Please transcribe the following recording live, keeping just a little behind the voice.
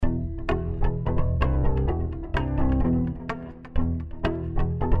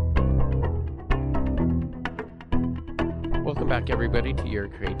back, everybody, to Your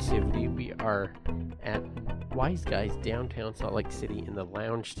Creativity. We are at Wise Guys downtown Salt Lake City in the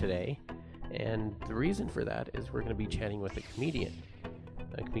lounge today. And the reason for that is we're going to be chatting with a comedian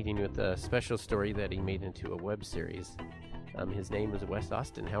with a special story that he made into a web series. His name is Wes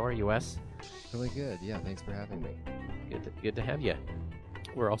Austin. How are you, Wes? Really good. Yeah, thanks for having me. Good to have you.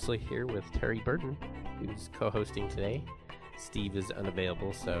 We're also here with Terry Burton, who's co-hosting today. Steve is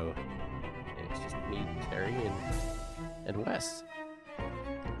unavailable, so it's just me, Terry, and Wes.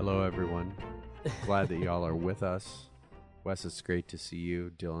 Hello, everyone. Glad that y'all are with us. Wes, it's great to see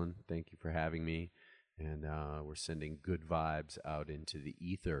you. Dylan, thank you for having me. And we're sending good vibes out into the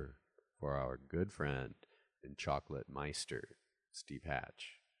ether for our good friend and chocolate meister, Steve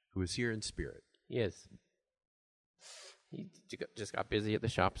Hatch, who is here in spirit. He is. He just got busy at the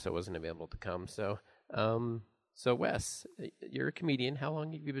shop, so wasn't available to come. So Wes, you're a comedian. How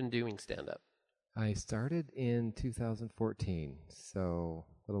long have you been doing stand-up? I started in 2014, so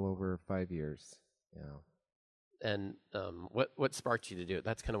a little over 5 years. Yeah. And what sparked you to do it?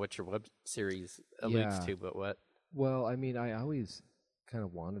 That's kind of what your web series alludes to, but what? Well, I mean, I always kind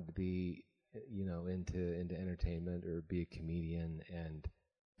of wanted to be, into entertainment or be a comedian,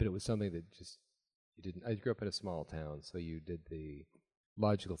 but it was something that just you didn't. I grew up in a small town, so you did the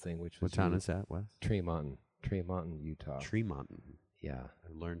logical thing, which was What town is that, Wes? Tremonton, Utah. Tremonton. Yeah. I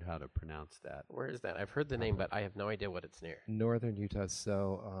learned how to pronounce that. Where is that? I've heard the name, but I have no idea what it's near. Northern Utah.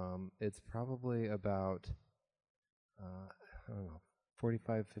 So it's probably about, I don't know,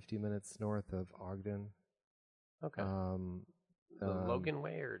 45, 50 minutes north of Ogden. Okay. The Logan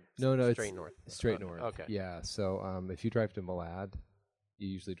Way or no, straight north? Straight north. Okay. Yeah. So if you drive to Malad, you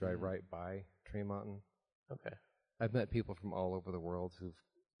usually drive right by Tremonton. Okay. I've met people from all over the world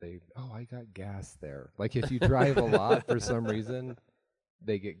I got gas there. Like if you drive a lot for some reason,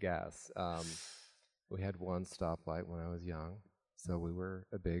 they get gas. We had one stoplight when I was young, so we were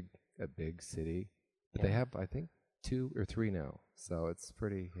a big city. But they have, I think, 2 or 3 now, so it's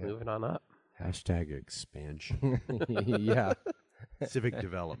pretty moving on up. Hashtag expansion. Yeah. Civic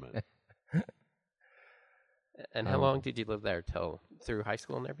development. And how long did you live there? Through high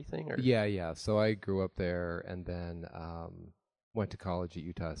school and everything? Or? Yeah. So I grew up there, and then went to college at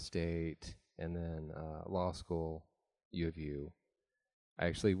Utah State, and then law school, U of U.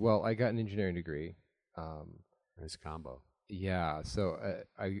 I got an engineering degree. Nice combo. Yeah, so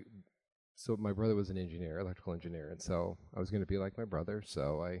so my brother was an engineer, electrical engineer, and so I was going to be like my brother.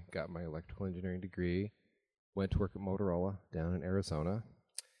 So I got my electrical engineering degree, went to work at Motorola down in Arizona,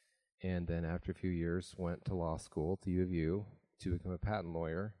 and then after a few years went to law school to U of U to become a patent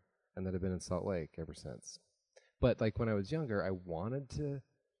lawyer, and then I've been in Salt Lake ever since. But like when I was younger, I wanted to,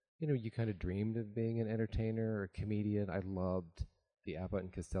 you kind of dreamed of being an entertainer or a comedian. I loved the Abbott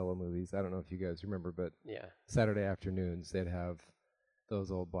and Costello movies. I don't know if you guys remember, but yeah, Saturday afternoons they'd have those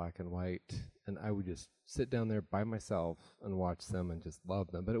old black and white, and I would just sit down there by myself and watch them and just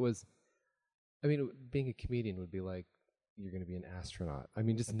love them. But being a comedian would be like you're going to be an astronaut. I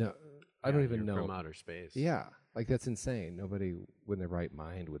mean, I don't even know. From outer space. Yeah, like that's insane. Nobody in their right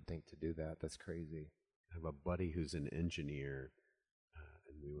mind would think to do that. That's crazy. I have a buddy who's an engineer,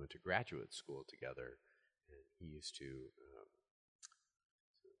 and we went to graduate school together, and he used to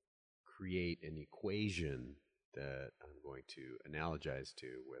create an equation that I'm going to analogize to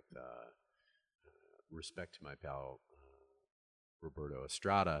with respect to my pal Roberto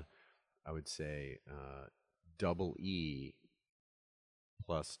Estrada. I would say double E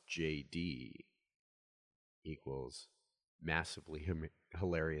plus JD equals massively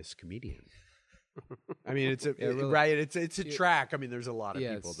hilarious comedian. I mean, it's right. It's a track. I mean, there's a lot of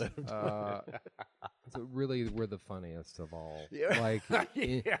people that. So really, we're the funniest of all. Yeah. Like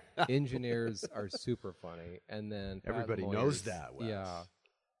engineers are super funny, and then everybody knows that. Wes. Yeah,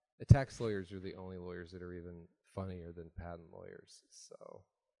 the tax lawyers are the only lawyers that are even funnier than patent lawyers. So,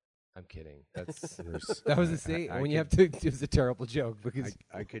 I'm kidding. That was when you have to. It was a terrible joke because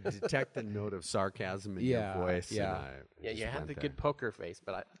I could detect the note of sarcasm in your voice. Yeah, and you had the good poker face,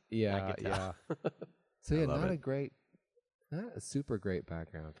 but I could tell. So yeah, not a super great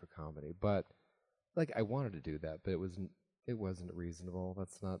background for comedy, but like I wanted to do that, but it wasn't reasonable.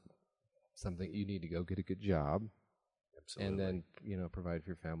 That's not something you need to go get a good job, absolutely, and then provide for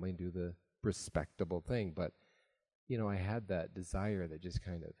your family and do the respectable thing. But I had that desire that just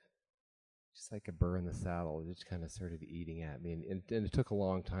like a burr in the saddle, it just kind of started eating at me, and it took a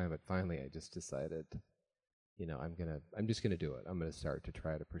long time, but finally I just decided, I'm just gonna do it. I'm gonna start to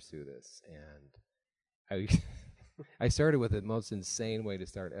try to pursue this, and I started with the most insane way to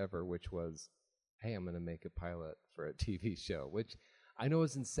start ever, which was, hey, I'm gonna make a pilot for a TV show, which I know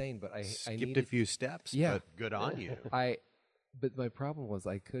is insane, but I skipped a few steps. Yeah, but good on you. but my problem was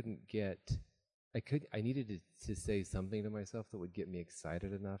I needed to say something to myself that would get me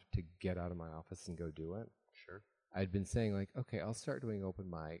excited enough to get out of my office and go do it. Sure. I'd been saying like, okay, I'll start doing open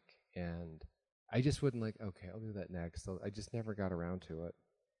mic, and I just wouldn't like, okay, I'll do that next. So I just never got around to it.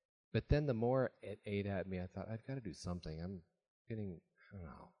 But then the more it ate at me, I thought I've got to do something. I'm getting, I don't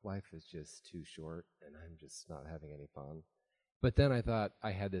know, life is just too short, and I'm just not having any fun. But then I thought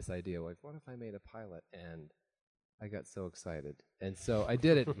I had this idea, like, what if I made a pilot? And I got so excited, and so I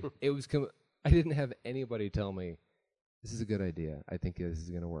did it. It was I didn't have anybody tell me this is a good idea. I think this is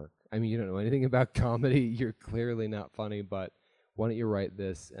going to work. I mean, you don't know anything about comedy. You're clearly not funny, but why don't you write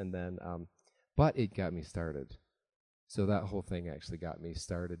this? And then, but it got me started. So that whole thing actually got me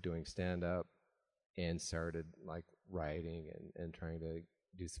started doing stand-up and started like writing and trying to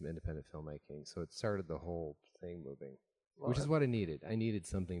do some independent filmmaking. So it started the whole thing moving, which is what I needed. I needed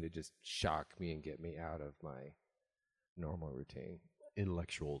something to just shock me and get me out of my normal routine.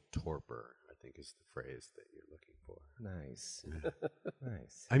 Intellectual torpor, I think, is the phrase that you're looking for. Nice.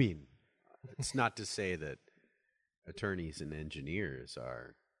 Nice. I mean, it's not to say that attorneys and engineers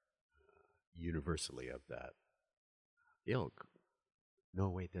are universally of that ilk. No,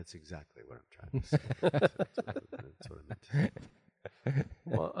 wait, that's exactly what I'm trying to say. That's what I meant to say.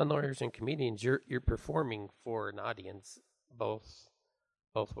 Well, on Lawyers and Comedians, you're performing for an audience both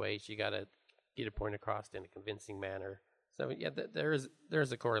ways. You got to get a point across in a convincing manner. So yeah,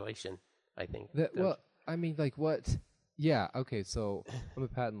 there's a correlation, I think. Well, I mean, like what? Yeah. Okay. So I'm a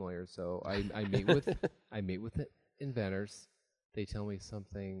patent lawyer. So I meet with the inventors. They tell me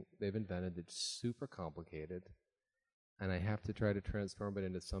something they've invented that's super complicated, and I have to try to transform it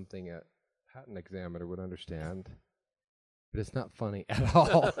into something a patent examiner would understand. But it's not funny at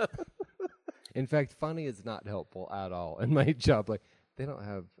all. In fact, funny is not helpful at all in my job. Like, they don't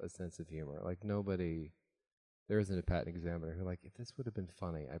have a sense of humor. Like, there isn't a patent examiner who, like, if this would have been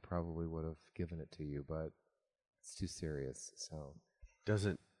funny, I probably would have given it to you, but it's too serious. So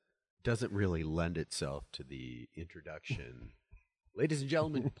doesn't really lend itself to the introduction. Ladies and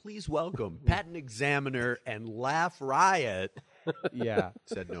gentlemen, please welcome patent examiner and laugh riot. yeah.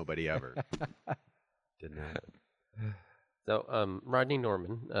 Said nobody ever. Didn't happen. So Rodney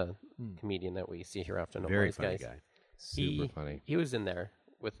Norman, comedian that we see here often. Very Wise funny Guys, guy. Super funny. He was in there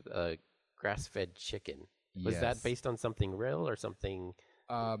with grass-fed chicken. Was that based on something real or something?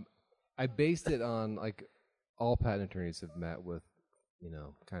 I based it on, like, all patent attorneys have met with,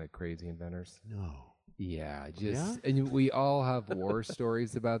 kind of crazy inventors. No. Yeah, and we all have war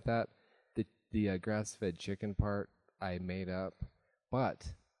stories about that. The grass-fed chicken part I made up,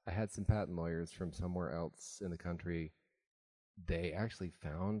 but I had some patent lawyers from somewhere else in the country. They actually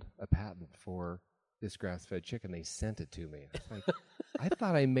found a patent for this grass-fed chicken. They sent it to me. I was like, I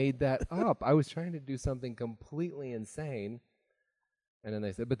thought I made that up. I was trying to do something completely insane. And then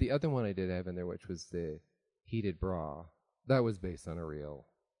they said, but the other one I did have in there, which was the heated bra, that was based on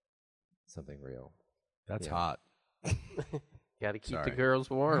something real. That's hot. Got to keep the Sorry. girls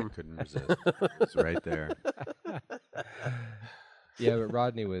warm. Couldn't resist. It's right there. Yeah, but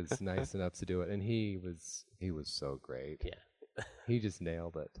Rodney was nice enough to do it, and he was so great. Yeah. He just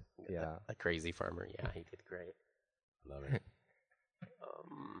nailed it. Yeah. A crazy farmer. Yeah, he did great. Love it.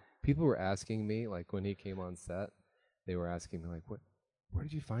 People were asking me, like, when he came on set, they were asking me, like, where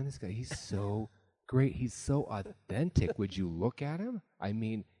did you find this guy? He's so great. He's so authentic. Would you look at him? I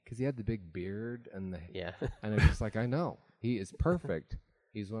mean, because he had the big beard and Yeah. and I'm just like, I know. He is perfect.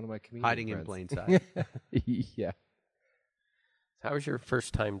 He's one of my comedian Hiding in friends. plain sight. Yeah. How was your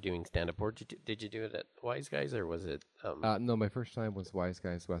first time doing stand-up? Or did you do it at Wise Guys, or was it? No, my first time was Wise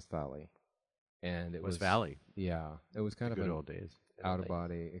Guys West Valley. And it was West Valley. Yeah. It was kind of Good an old days.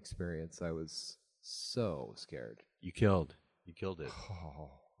 out-of-body experience. I was so scared. You killed it. Oh,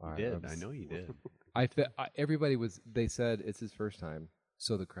 You did. I know you did. Everybody they said it's his first time,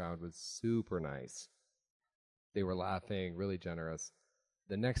 so the crowd was super nice. They were laughing, really generous.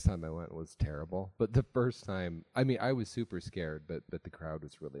 The next time I went was terrible, but the first time, I mean, I was super scared, but the crowd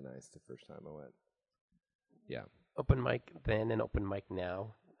was really nice the first time I went. Yeah. Open mic then and open mic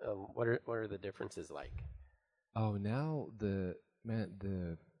now. What are the differences like? Oh, now the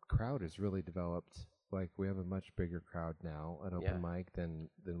crowd has really developed. Like, we have a much bigger crowd now at open mic than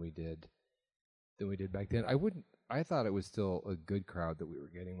we did back then. I thought it was still a good crowd that we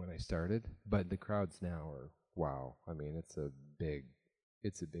were getting when I started, but the crowds now are wow. I mean, it's a big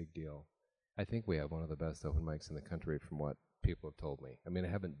deal. I think we have one of the best open mics in the country from what people have told me. I mean, I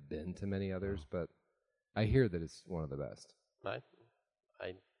haven't been to many others, but I hear that it's one of the best. I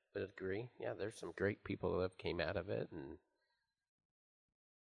would agree. Yeah, there's some great people that have came out of it, and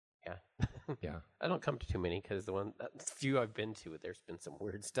Yeah. Yeah. I don't come to too many because the few I've been to, there's been some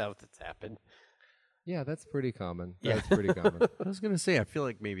weird stuff that's happened. Yeah, that's pretty common. Yeah. That's pretty common. I was going to say, I feel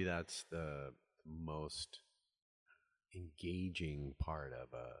like maybe that's the most engaging part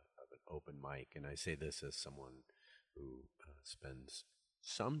of an open mic, and I say this as someone who spends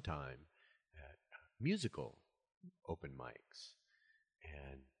some time at musical open mics,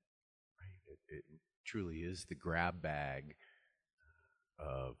 and right, it truly is the grab bag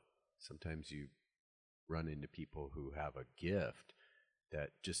of sometimes you run into people who have a gift that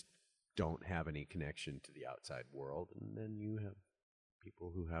just don't have any connection to the outside world, and then you have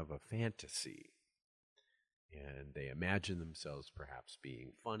people who have a fantasy and they imagine themselves perhaps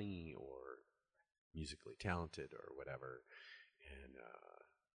being funny or musically talented or whatever, and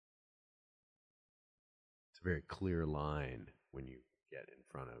it's a very clear line when you get in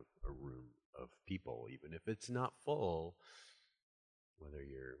front of a room of people, even if it's not full, whether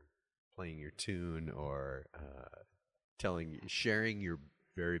you're playing your tune or sharing your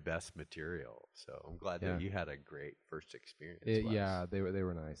very best material. So I'm glad Yeah. that you had a great first experience. Yeah, they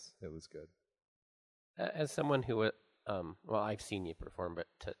were nice. It was good. As someone who, well, I've seen you perform, but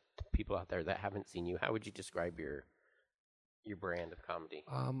to people out there that haven't seen you, how would you describe your brand of comedy?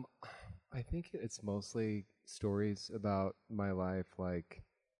 I think it's mostly stories about my life, like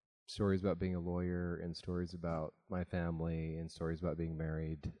stories about being a lawyer and stories about my family and stories about being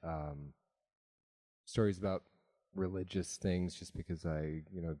married, stories about religious things just because I,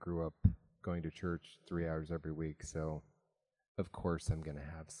 grew up going to church 3 hours every week. So of course I'm going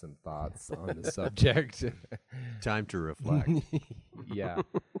to have some thoughts on the subject. Time to reflect. Yeah.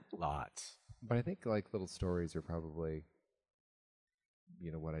 Lots. But I think like little stories are probably,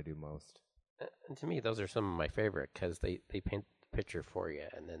 what I do most. And to me, those are some of my favorite because they paint the picture for you,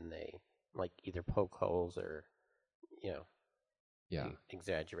 and then they like either poke holes or, Yeah. you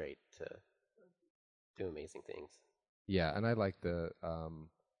exaggerate to do amazing things. Yeah, and I like the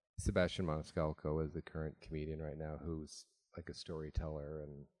Sebastian Maniscalco is the current comedian right now who's like a storyteller,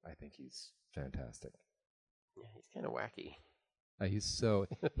 and I think he's fantastic. Yeah, he's kind of wacky.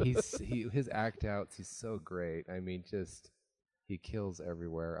 His act outs, he's so great. I mean, just he kills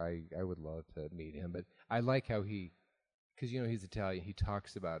everywhere. I would love to meet him, but I like how because he's Italian. He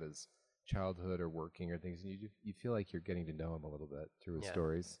talks about his childhood or working or things, and you feel like you're getting to know him a little bit through his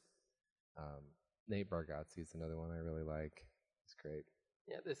stories. Nate Bargatze is another one I really like. He's great.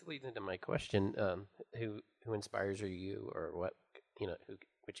 Yeah, this leads into my question: who inspires you, or what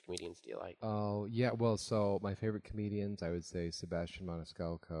which comedians do you like? Oh yeah, well, so my favorite comedians, I would say Sebastian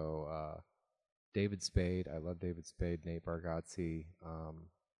Maniscalco, David Spade. I love David Spade, Nate Bargatze,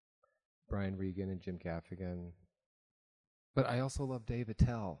 Brian Regan, and Jim Gaffigan. But I also love Dave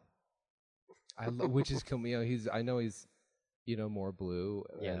Attell. Which is I know he's more blue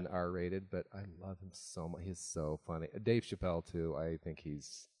and R-rated, but I love him so much. He's so funny. Dave Chappelle too. I think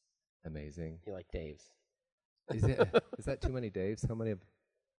he's amazing. You like Dave's? Is that too many Daves?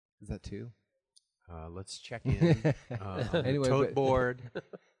 Is that two? Let's check in. Anyway, Tote board.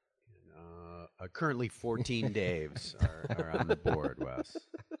 Currently 14 Daves are on the board, Wes.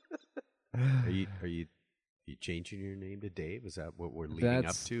 Are you changing your name to Dave? Is that what we're leading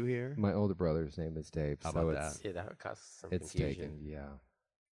up to here? My older brother's name is Dave. How so about it's, that? Yeah, that would cause some it's confusion. taken, yeah.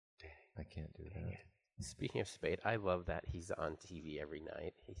 I can't do that. Speaking of Spade, I love that he's on TV every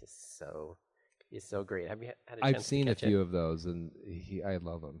night. He's so great. Have you had a chance I've seen to a catch few it? of those, and I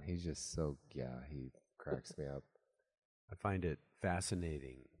love him. He's just so, he cracks me up. I find it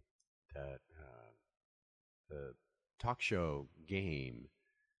fascinating that the talk show game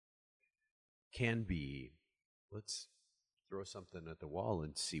can be, let's throw something at the wall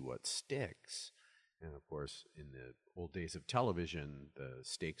and see what sticks. And of course, in the old days of television, the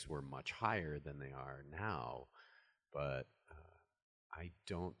stakes were much higher than they are now. But I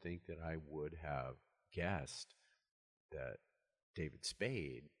don't think that I would have guessed that David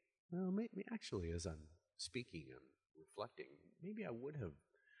Spade, well, maybe actually, as I'm speaking and reflecting, maybe I would have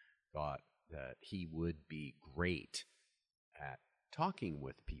thought that he would be great at talking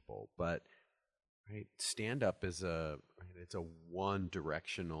with people. But right, stand up is it's a one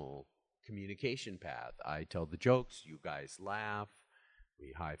directional communication path. I tell the jokes, you guys laugh,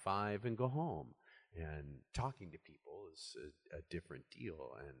 we high five and go home. And talking to people is a different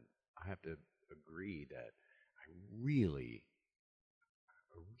deal. And I have to agree that I really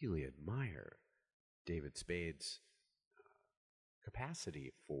admire David Spade's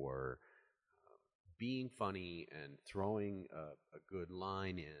capacity for being funny and throwing a good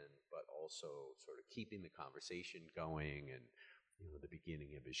line in, but also sort of keeping the conversation going. And the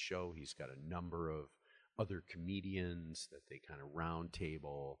beginning of his show, he's got a number of other comedians that they kind of round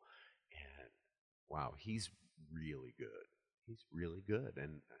table. And wow, he's really good. He's really good.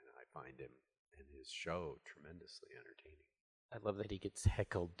 And I find him and his show tremendously entertaining. I love that he gets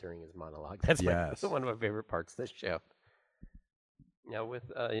heckled during his monologue. That's Yes. one of my favorite parts of this show. Now,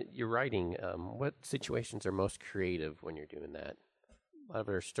 with your writing, what situations are most creative when you're doing that? A lot of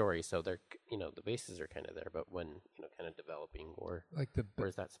it are stories, so they're the bases are kind of there, but when kind of developing, or Like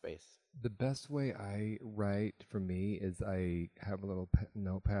where's that space? the best way I write for me is I have a little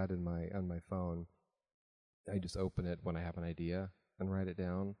notepad on my phone. I just open it when I have an idea and write it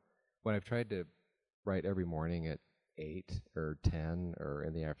down. When I've tried to write every morning at 8 or 10 or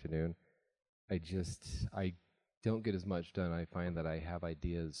in the afternoon, I don't get as much done. I find that I have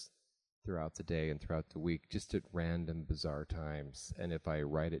ideas throughout the day and throughout the week, just at random, bizarre times. And if I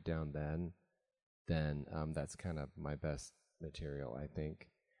write it down then that's kind of my best material, I think.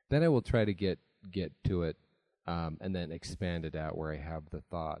 Then I will try to get to it and then expand it out where I have the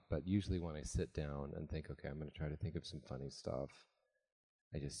thought. But usually when I sit down and think, okay, I'm going to try to think of some funny stuff,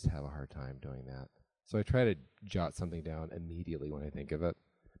 I just have a hard time doing that. So I try to jot something down immediately when I think of it,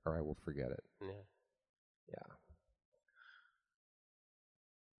 or I will forget it. Yeah.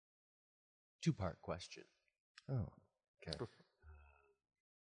 Two-part question. Oh, okay.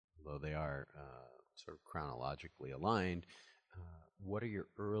 Although they are sort of chronologically aligned, what are your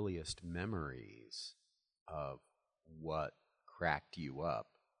earliest memories of what cracked you up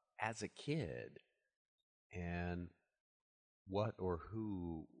as a kid? And what or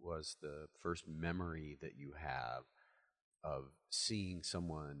who was the first memory that you have of seeing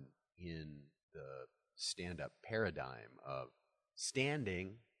someone in the stand-up paradigm of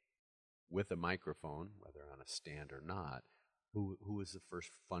standing with a microphone, whether on a stand or not? Who was the first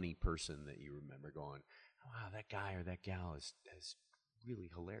funny person that you remember going, oh, wow, that guy or that gal is really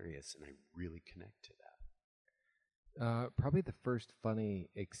hilarious, and I really connect to that? Probably the first funny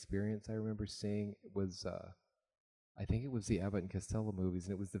experience I remember seeing was, I think it was the Abbott and Costello movies,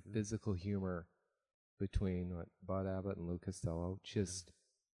 and it was the physical humor between Bud Abbott and Lou Costello. Just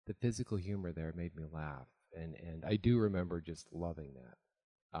the physical humor there made me laugh, and I do remember just loving that.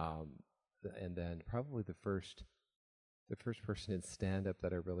 And then probably the first person in stand-up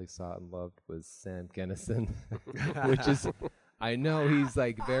that I really saw and loved was Sam Kinison, which is, I know he's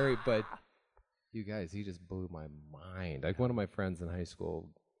like but you guys, he just blew my mind. Like one of my friends in high school,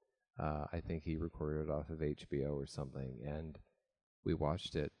 I think he recorded it off of HBO or something, and we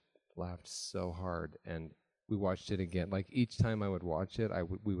watched it, laughed so hard, and we watched it again. Like each time I would watch it,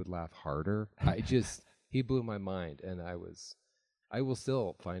 we would laugh harder. He blew my mind, and I will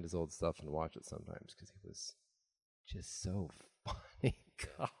still find his old stuff and watch it sometimes because he was just so funny.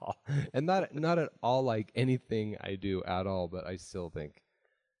 And not at all like anything I do at all, but I still think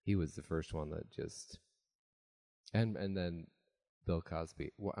he was the first one that just and then Bill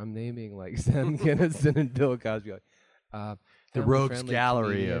Cosby. Well, I'm naming like Sam Kinison and Bill Cosby, like The Rogues family-friendly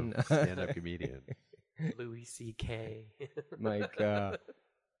Gallery comedian. of stand-up comedian. Louis C.K. Like,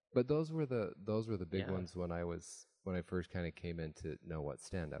 but those were the big Yeah. ones when I first kind of came in to know what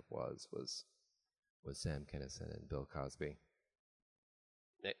stand-up was Sam Kinison and Bill Cosby.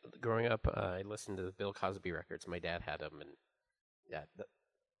 Growing up, I listened to the Bill Cosby records. My dad had them, and yeah,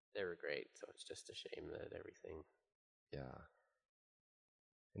 they were great. So it's just a shame that everything. Yeah.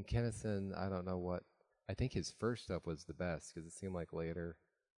 And Kinison, I don't know what. I think his first stuff was the best because it seemed like later,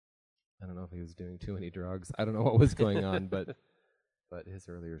 I don't know if he was doing too many drugs. I don't know what was going on, but his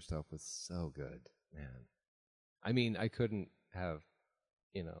earlier stuff was so good, man. I mean, I couldn't have,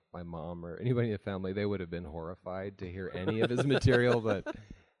 my mom or anybody in the family, they would have been horrified to hear any of his material, but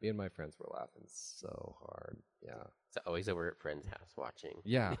me and my friends were laughing so hard. Yeah. It's always over at friend's house watching.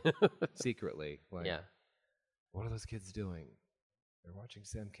 Yeah. Secretly. Like, Yeah. what are those kids doing? They're watching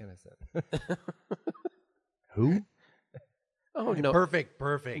Sam Kinison. Who? Oh no! Perfect.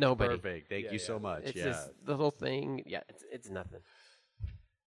 Nobody. Perfect. Thank you so much. It's yeah. just the whole thing. Yeah, it's nothing.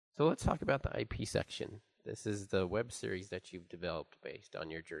 So let's talk about the IP section. This is the web series that you've developed based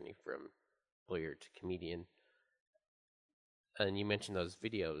on your journey from lawyer to comedian. And you mentioned those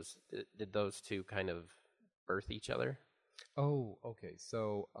videos. Did those two kind of birth each other? Oh, okay.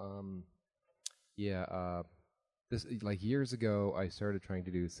 So, this like years ago, I started trying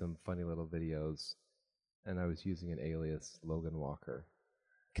to do some funny little videos, and I was using an alias, Logan Walker,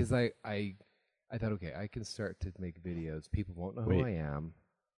 because I thought, okay, I can start to make videos. People won't know who I am.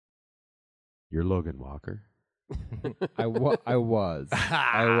 You're Logan Walker. I was.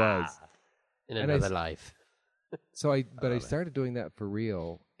 In And another life. So I started doing that for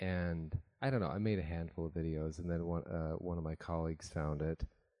real, and I don't know. I made a handful of videos, and then one of my colleagues found it,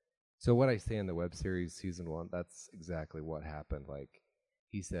 So what I say in the web series season 1, that's exactly what happened. Like,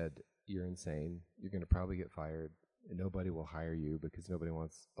 he said, "You're insane. You're going to probably get fired, and nobody will hire you because nobody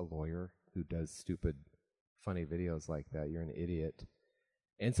wants a lawyer who does stupid, funny videos like that. You're an idiot."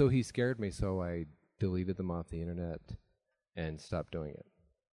 And so he scared me, so I deleted them off the internet and stopped doing it,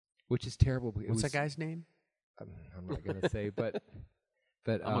 which is terrible. It What's was- that guy's name? I'm not going to say, but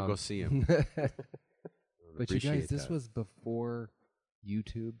I'm gonna go see him. But you guys, this was before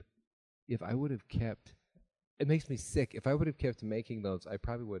YouTube. If I would have kept, it makes me sick. If I would have kept making those, I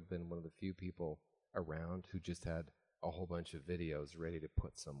probably would have been one of the few people around who just had a whole bunch of videos ready to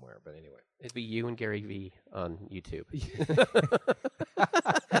put somewhere. But anyway. It'd be you and Gary Vee on YouTube.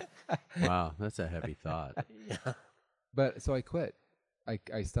 Wow, that's a heavy thought. Yeah. But so I quit.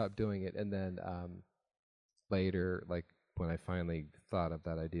 I stopped doing it, and then later, like when I finally thought of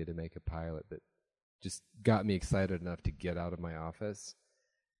that idea to make a pilot that just got me excited enough to get out of my office,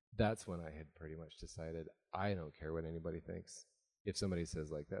 that's when I had pretty much decided I don't care what anybody thinks. If somebody says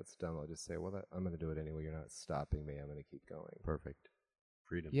like that's dumb, I'll just say, well, I'm going to do it anyway. You're not stopping me. I'm going to keep going. Perfect.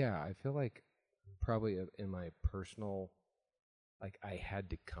 Freedom. Yeah, I feel like probably in my personal, like I had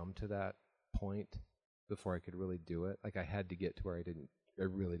to come to that point before I could really do it. Like I had to get to where I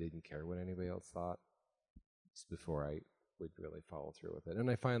really didn't care what anybody else thought, just before I would really follow through with it. And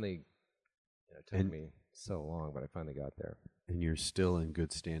I finally, it took me so long, but I finally got there. And you're still in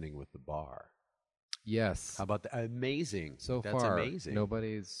good standing with the bar. Yes. How about that? Amazing. So That's far, amazing.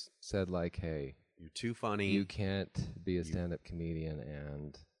 nobody's said like, hey, You're too funny. you can't be a stand-up comedian,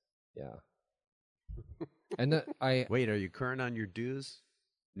 and yeah. And that, Wait, are you current on your dues?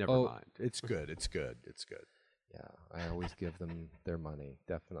 Never mind. It's good. It's good. It's good. yeah, I always give them their money,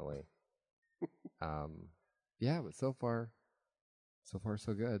 definitely. Yeah, but so far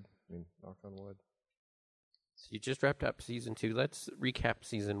so good. I mean, knock on wood. So you just wrapped up season 2. Let's recap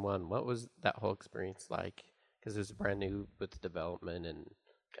season 1. What was that whole experience like? Because it was brand new with development and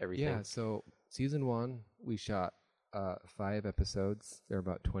everything. Yeah, so season 1, we shot 5 episodes. They're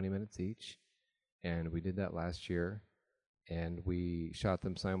about 20 minutes each. And we did that last year. And we shot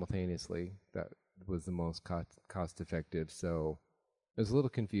them simultaneously. That was the most cost effective. So it was a little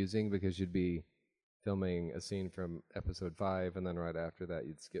confusing because you'd be filming a scene from episode 5, and then right after that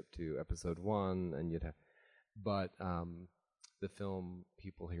you'd skip to episode 1, and you'd have. But the film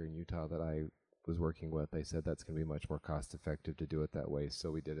people here in Utah that I was working with, they said that's going to be much more cost effective to do it that way.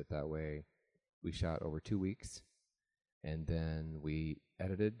 So we did it that way. We shot over 2 weeks, and then we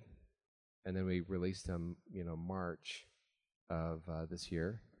edited, and then we released them, March of this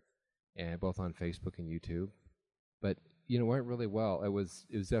year, and both on Facebook and YouTube. But it went really well. It was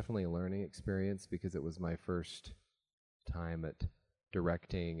definitely a learning experience because it was my first time at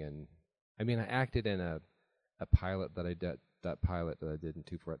directing, and I mean I acted in a pilot that I did in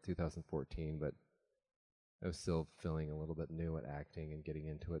 2014, but I was still feeling a little bit new at acting and getting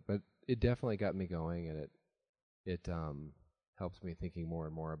into it. But it definitely got me going, and it helps me thinking more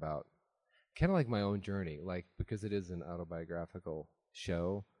and more about kind of like my own journey, like because it is an autobiographical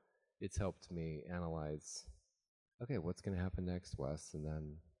show. It's helped me analyze, okay, what's going to happen next, Wes? And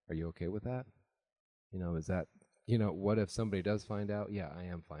then, are you okay with that? Is that, what if somebody does find out? Yeah, I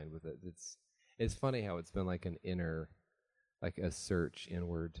am fine with it. It's funny how it's been like an inner, like a search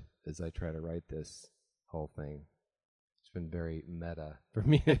inward as I try to write this whole thing. It's been very meta for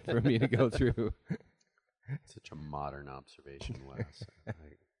me to go through. Such a modern observation, Wes. I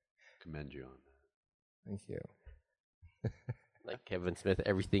commend you on that. Thank you. Like Kevin Smith,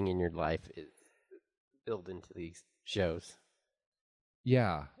 everything in your life is built into these shows.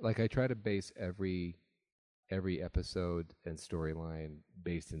 Yeah, like I try to base every episode and storyline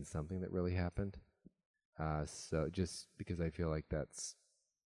based in something that really happened. So just because I feel like that's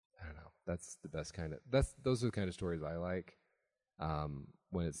the best kind of those are the kind of stories I like.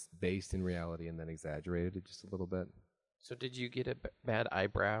 When it's based in reality and then exaggerated just a little bit. So did you get a bad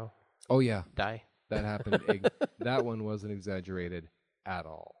eyebrow Oh yeah, dye? that happened. That one wasn't exaggerated at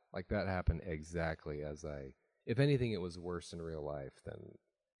all. Like that happened exactly as if anything, it was worse in real life than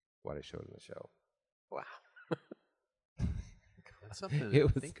what I showed in the show. Wow. That's something It to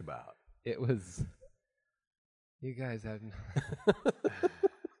was- think about. It was. You guys had.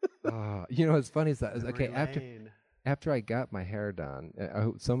 What's funny is that okay after I got my hair done. I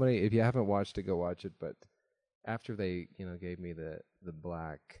hope somebody, if you haven't watched it, go watch it. But after they, gave me the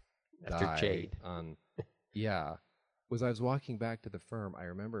black After dye Jade. on, I was walking back to the firm. I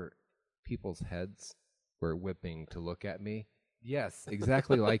remember people's heads were whipping to look at me. Yes,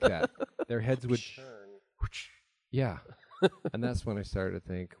 exactly like that. Their heads would turn. Yeah, and that's when I started to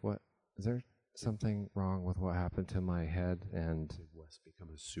think, what is there something wrong with what happened to my head? And must become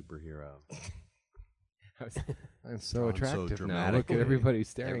a superhero. I'm so Drawn so attractive now. Look dramatically. at everybody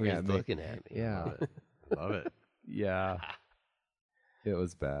staring Everybody's at me. looking at me. Yeah. Love it. I love it. Yeah. It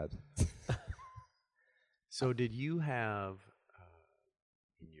was bad. So, did you have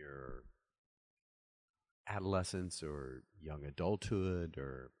in your adolescence or young adulthood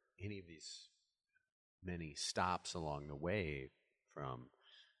or any of these many stops along the way from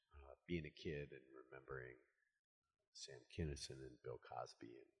being a kid and remembering Sam Kinison and Bill Cosby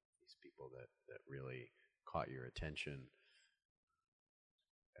and these people that really caught your attention?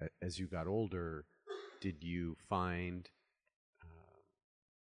 As you got older, did you find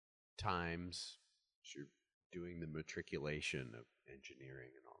times as you're doing the matriculation of engineering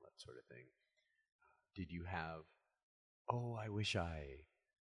and all that sort of thing, did you have, oh, I wish I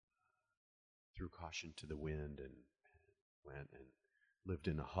threw caution to the wind and went and lived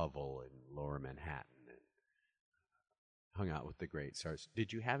in a hovel in lower Manhattan and hung out with the great stars?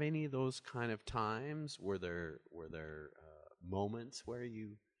 Did you have any of those kind of times? Were there moments where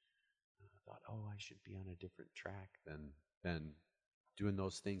you thought, oh, I should be on a different track than doing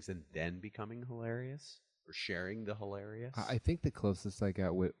those things and then becoming hilarious or sharing the hilarious? I think the closest I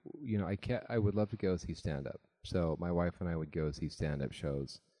got with, I would love to go see stand up. So my wife and I would go see stand up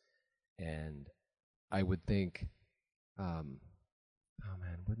shows, and I would think, oh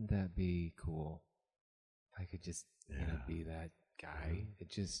man, wouldn't that be cool? If I could just be that guy. It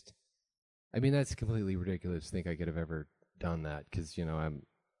just, I mean, that's completely ridiculous to think I could have ever done that because I'm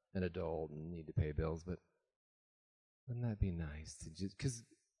an adult and need to pay bills, but wouldn't that be nice to just, because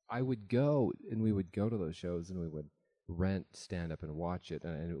I would go and we would go to those shows and we would rent stand up and watch it,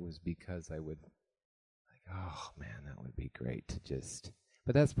 and it was because I would like, oh man, that would be great to just,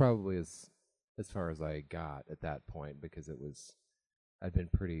 but that's probably as far as I got at that point, because I'd been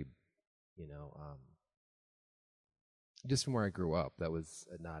pretty, just from where I grew up, that was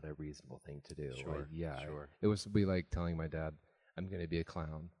not a reasonable thing to do. Sure, sure. It was be like telling my dad, I'm going to be a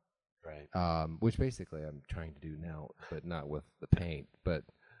clown. Right. Which basically I'm trying to do now, but not with the paint. But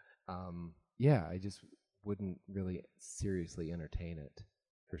I just wouldn't really seriously entertain it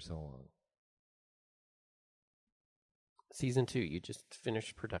for so long. Season 2, you just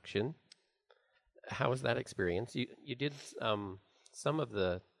finished production. How was that experience? You did some of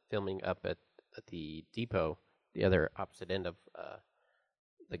the filming up at the depot, the other opposite end of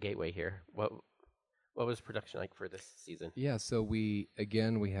the gateway here. What was production like for this season? Yeah, so we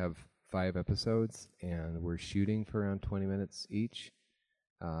have 5 episodes, and we're shooting for around 20 minutes each.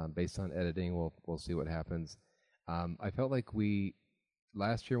 Based on editing, we'll see what happens. I felt like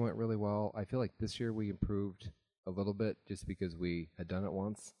last year went really well. I feel like this year we improved a little bit just because we had done it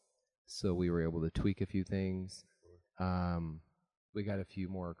once, so we were able to tweak a few things. We got a few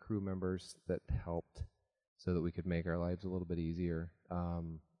more crew members that helped so that we could make our lives a little bit easier.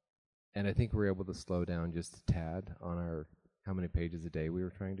 And I think we were able to slow down just a tad on how many pages a day we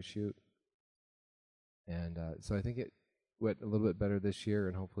were trying to shoot. And so I think it went a little bit better this year,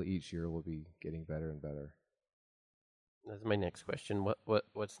 and hopefully each year will be getting better and better. That's my next question.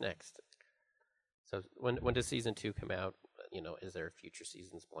 What's next? So when does season 2 come out? Is there future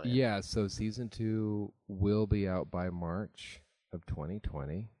seasons planned? Yeah, so season 2 will be out by March of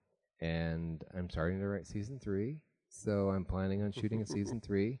 2020, and I'm starting to write season 3. So I'm planning on shooting a season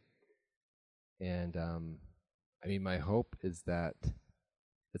 3. And my hope is that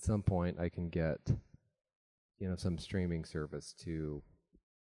at some point I can get, some streaming service to,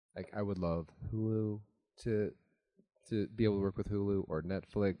 like, I would love Hulu to be able to work with Hulu or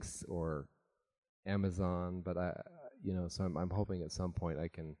Netflix or Amazon, but so I'm hoping at some point I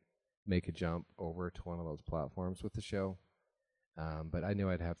can make a jump over to one of those platforms with the show. But I knew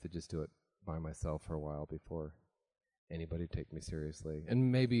I'd have to just do it by myself for a while before anybody take me seriously.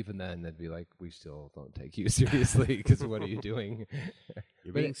 And maybe even then they'd be like, we still don't take you seriously because what are you doing?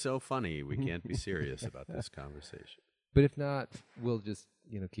 You're being so funny. We can't be serious about this conversation. But if not, we'll just,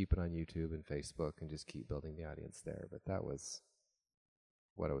 keep it on YouTube and Facebook and just keep building the audience there. But that was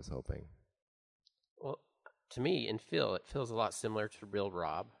what I was hoping. Well, to me, in Phil, it feels a lot similar to Real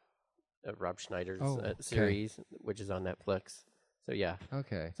Rob, Rob Schneider's series, which is on Netflix. So, yeah.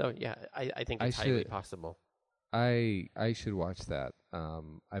 Okay. So, yeah, I think it's highly possible. I should watch that.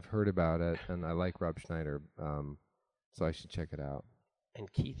 I've heard about it, and I like Rob Schneider, so I should check it out. And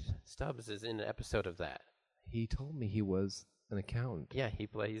Keith Stubbs is in an episode of that. He told me he was an accountant. Yeah, he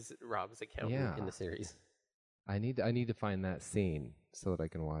plays Rob's accountant in the series. I need to find that scene so that I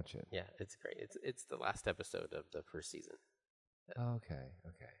can watch it. Yeah, it's great. It's the last episode of the first season. Okay.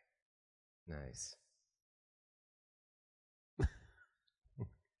 Nice.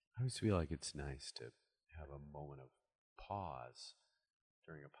 I always feel like it's nice to have a moment of pause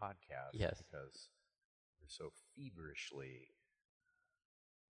during a podcast Yes. because we're so feverishly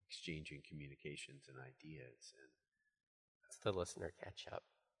exchanging communications and ideas. And It's the listener catch up.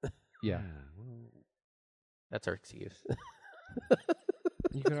 Yeah. well, That's our excuse.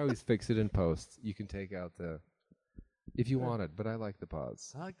 You can always fix it in post. You can take out the, if you want it, but I like the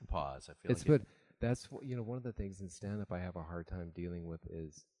pause. I like the pause. I feel It's like but that's one of the things in stand up I have a hard time dealing with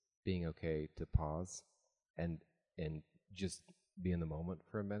is being okay to pause and just be in the moment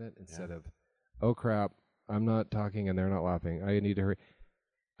for a minute instead of, oh crap, I'm not talking and they're not laughing. I need to hurry.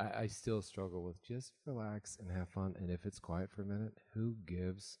 I still struggle with just relax and have fun. And if it's quiet for a minute, who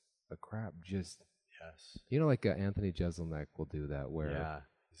gives a crap? Just yes, like Anthony Jeselnik will do that. Where yeah,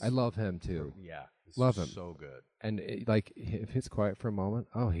 I love him too. Yeah, he's Love him. So good. And like if it's quiet for a moment,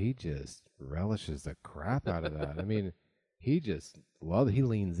 oh, he just relishes the crap out of that. I mean, he just he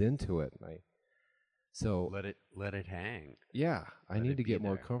leans into it. And so Let it hang. yeah, I Let need it to be get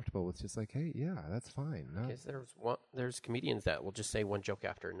more there. comfortable with just like, hey, yeah, that's fine. No, Because there's comedians that will just say one joke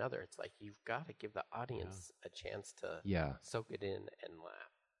after another. It's like you've got to give the audience a chance to yeah, soak it in and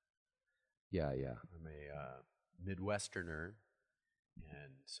laugh. yeah. I'm a Midwesterner,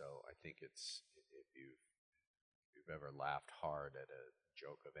 and so I think it's if you've ever laughed hard at a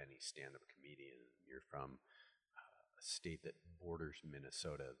joke of any stand-up comedian, you're from a state that borders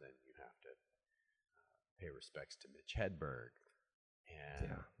Minnesota, then you have to pay respects to Mitch Hedberg, and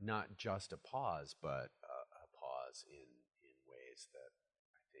Yeah. not just a pause, but a pause in ways that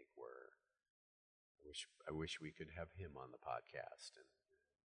I think were. I wish we could have him on the podcast, and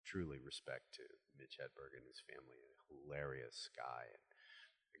truly respect to Mitch Hedberg and his family, a hilarious guy and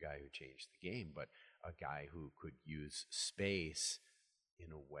a guy who changed the game, but a guy who could use space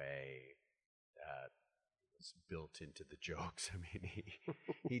in a way that was built into the jokes. I mean,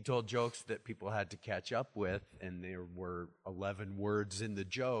 he told jokes that people had to catch up with, and there were 11 words in the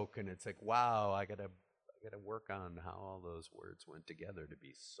joke, and it's like, wow, I gotta work on how all those words went together to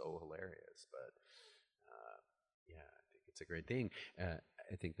be so hilarious. But yeah, I think it's a great thing.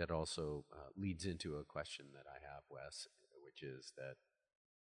 I think that also leads into a question that I have, Wes, which is that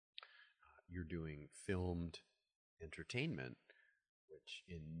you're doing filmed entertainment, which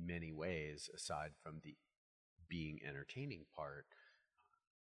in many ways, aside from the being entertaining part,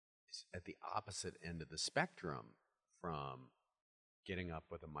 is at the opposite end of the spectrum from getting up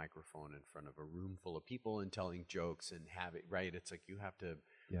with a microphone in front of a room full of people and telling jokes and right? It's like you have to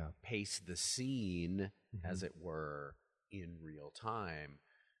pace the scene, as it were, in real time.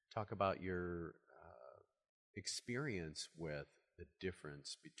 Talk about your experience with the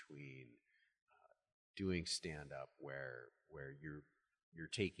difference between doing stand-up, where you're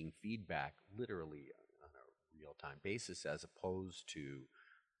taking feedback literally on a real-time basis, as opposed to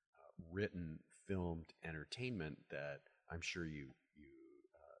written, filmed entertainment that I'm sure you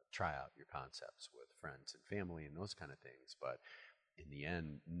try out your concepts with friends and family and those kind of things. But in the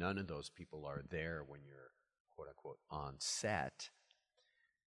end, none of those people are there when you're quote unquote on set.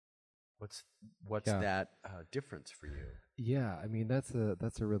 What's that difference for you? Yeah, I mean that's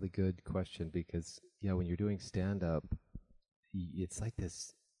a really good question because when you're doing stand up, it's like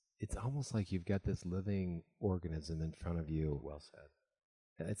this. It's almost like you've got this living organism in front of you. Well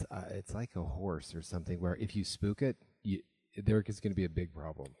said. It's like a horse or something where if you spook it, there is going to be a big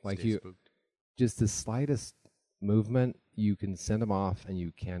problem. Like Stay spooked. just the slightest movement, you can send them off and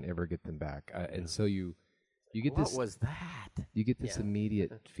you can't ever get them back. And so you get What this. was that? You get this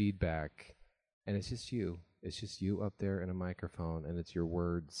immediate feedback, and it's just you. It's just you up there in a microphone, and it's your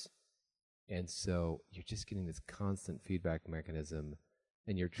words. And so you're just getting this constant feedback mechanism,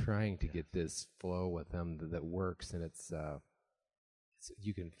 and you're trying to get this flow with them that works, and it's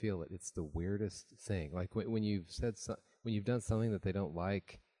you can feel it. It's the weirdest thing. Like when you've said when you've done something that they don't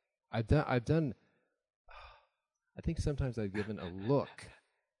like. I've done. I think sometimes I've given a look,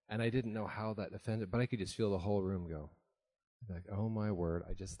 and I didn't know how that offended, but I could just feel the whole room go. Like, oh my word,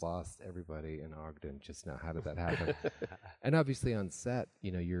 I just lost everybody in Ogden just now. How did that happen? And obviously on set,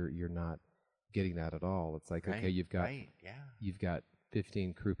 you're not getting that at all. It's like, okay, you've got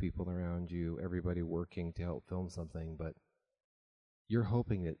 15 crew people around you, everybody working to help film something, but you're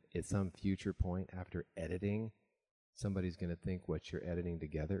hoping that at some future point after editing, somebody's going to think what you're editing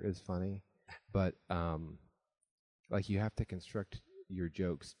together is funny. But like you have to construct your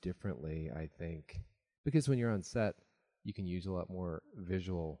jokes differently, I think, because when you're on set, you can use a lot more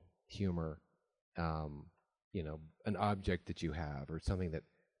visual humor, an object that you have or something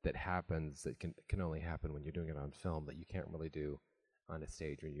that happens that can only happen when you're doing it on film that you can't really do on a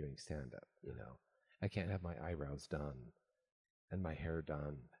stage when you're doing stand-up. I can't have my eyebrows done and my hair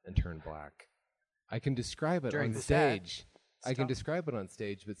done and turn black. I can describe it During on the stage. I can describe it on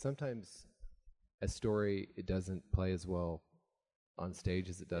stage, but sometimes a story, it doesn't play as well on stage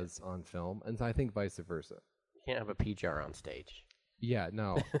as it does on film, and I think vice versa. You can't have a PJR on stage. Yeah,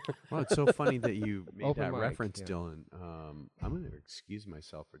 no. Well, it's so funny that you made Open that mic, reference, yeah. Dylan. I'm going to excuse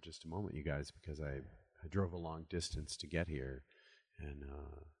myself for just a moment, you guys, because I drove a long distance to get here, and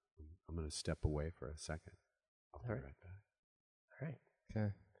I'm going to step away for a second. I'll be All right. right back. All right.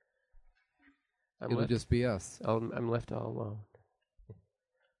 Okay. I'm It'll left, just be us. I'm left all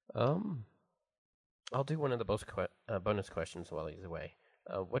alone. I'll do one of the bonus questions while he's away.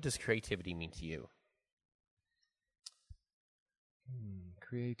 What does creativity mean to you?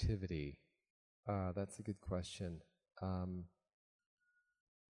 Creativity. That's a good question. I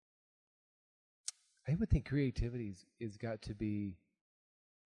would think creativity is got to be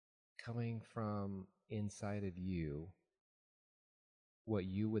coming from inside of you. What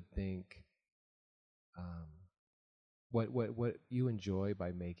you would think, what you enjoy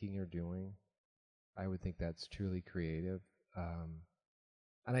by making or doing. I would think that's truly creative.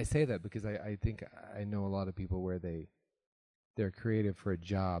 And I say that because I think I know a lot of people where they're creative for a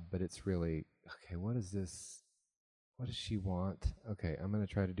job, but it's really, okay, what is this? What does she want? Okay, I'm going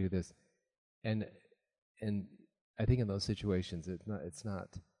to try to do this. And I think in those situations it's not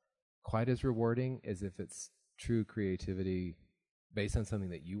quite as rewarding as if it's true creativity based on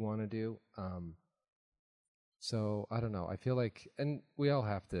something that you want to do. So I don't know. I feel like, and we all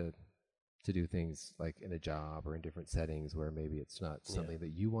have to do things like in a job or in different settings where maybe it's not something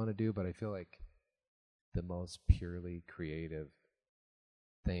that you want to do, but I feel like the most purely creative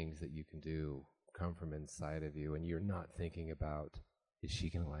things that you can do come from inside of you, and you're not thinking about, is she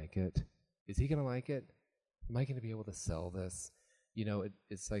going to like it? Is he going to like it? Am I going to be able to sell this? You know,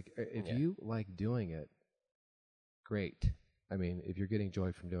 it's like, if you like doing it, great. I mean, if you're getting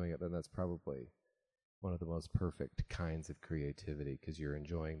joy from doing it, then that's probably one of the most perfect kinds of creativity, because you're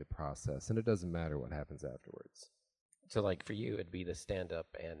enjoying the process, and it doesn't matter what happens afterwards. So, like for you, it'd be the stand-up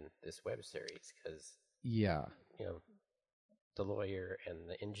and this web series, because Yeah. The lawyer and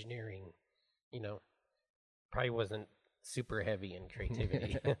the engineering, probably wasn't super heavy in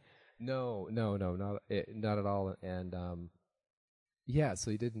creativity. No, not at all. And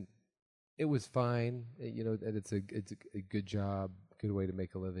so he didn't. It was fine, and it's a good job, good way to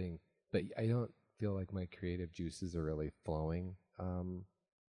make a living. But I don't feel like my creative juices are really flowing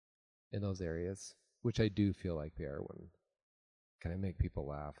in those areas, which I do feel like they are when can I make people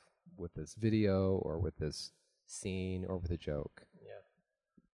laugh with this video or with this scene or with a joke.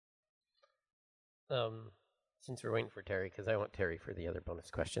 Yeah. Since we're waiting for Terry, because I want Terry for the other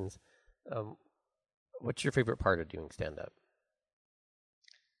bonus questions, what's your favorite part of doing stand-up?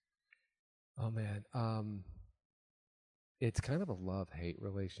 Oh man, it's kind of a love-hate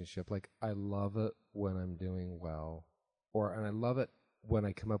relationship. Like, I love it when I'm doing well, and I love it when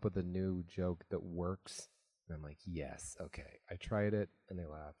I come up with a new joke that works, and I'm like, yes, okay, I tried it, and they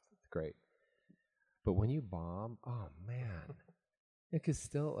laughed, great. But when you bomb, oh man, because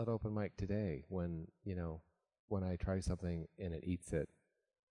still at open mic today, when I try something and it eats it,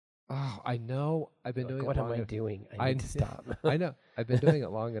 oh, I know I've been doing it. What am I doing? I need to stop. I know I've been doing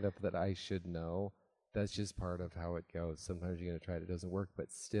it long enough that I should know. That's just part of how it goes. Sometimes you're going to try it doesn't work,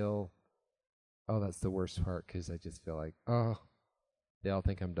 but still, that's the worst part, because I just feel like, they all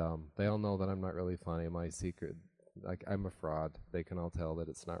think I'm dumb. They all know that I'm not really funny. My secret, like, I'm a fraud. They can all tell that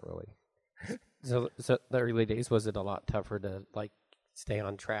it's not really. So the early days, was it a lot tougher to stay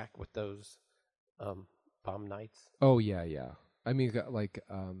on track with those bomb nights? Oh yeah. I mean,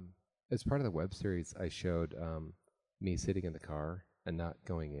 as part of the web series, I showed me sitting in the car and not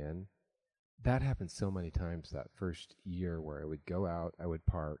going in. That happened so many times that first year, where I would go out, I would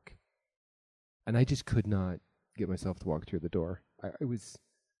park, and I just could not get myself to walk through the door. I was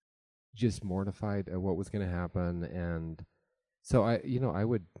just mortified at what was going to happen, and so I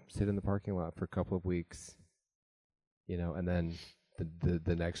would sit in the parking lot for a couple of weeks, and then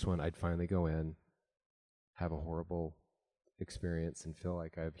the next one I'd finally go in, have a horrible experience, and feel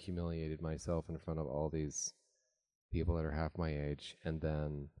like I've humiliated myself in front of all these people that are half my age, and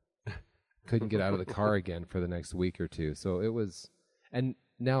then couldn't get out of the car again for the next week or two. So it was, and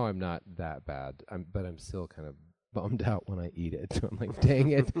now I'm not that bad, but I'm still kind of bummed out when I eat it. I'm like, dang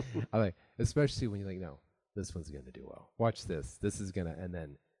it. Especially when you're like, no, this one's going to do well. Watch this. This is going to, and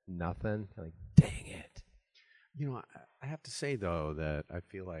then nothing. I'm like, dang it. I have to say, though, that I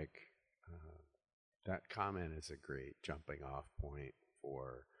feel like that comment is a great jumping off point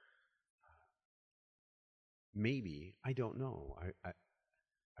for maybe, I don't know.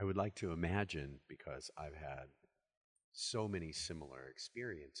 I would like to imagine, because I've had so many similar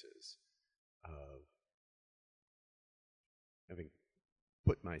experiences of having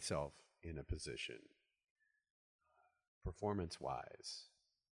put myself in a position, performance-wise,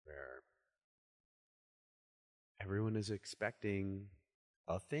 where everyone is expecting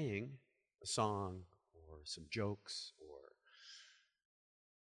a thing, a song, or some jokes,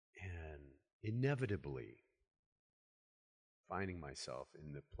 and inevitably finding myself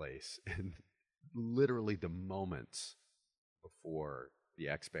in the place and literally the moments before the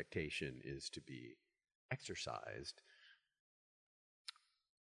expectation is to be exercised.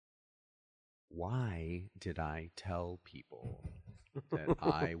 Why did I tell people that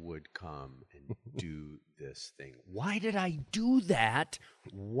I would come and do this thing? Why did I do that?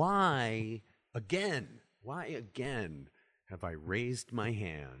 Why again have I raised my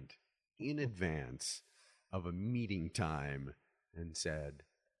hand in advance of a meeting time and said,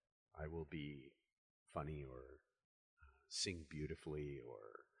 I will be funny or sing beautifully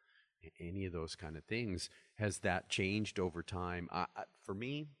or any of those kind of things? Has that changed over time? For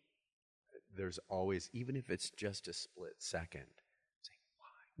me, there's always, even if it's just a split second, say,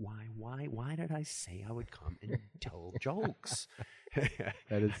 why did I say I would come and tell jokes?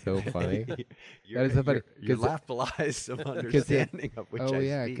 That is so funny. That is so funny. Your laugh belies some understanding of which I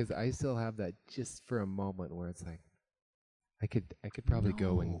speak. Because I still have that just for a moment where it's like, I could probably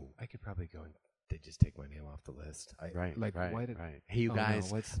go and they just take my name off the list. Right. Why did? Right. Hey, you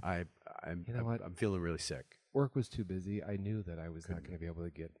guys, I'm you know what? I'm feeling really sick. Work was too busy. I knew that I was not going to be able to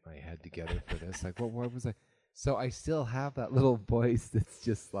get my head together for this. Like, what was I? So I still have that little voice that's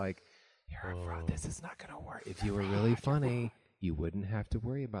just like, you're a fraud. This is not going to work. If you were really funny, you wouldn't have to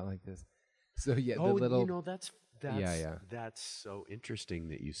worry about like this. So yeah, the little. You know, that's so interesting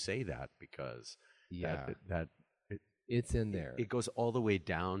that you say that, because it's in there. It goes all the way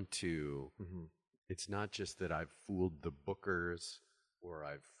down to, it's not just that I've fooled the bookers or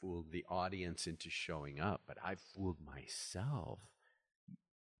I've fooled the audience into showing up, but I've fooled myself.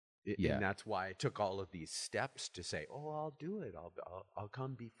 And that's why I took all of these steps to say, I'll do it. I'll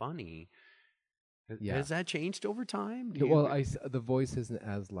come be funny. Has that changed over time? The voice isn't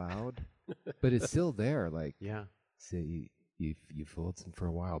as loud, but it's still there. Like, see, you fooled them for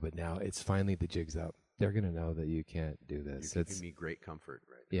a while, but now it's finally the jig's up. They're gonna know that you can't do this. You're giving me great comfort,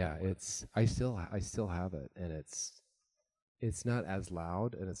 right? Yeah, I still have it, and it's not as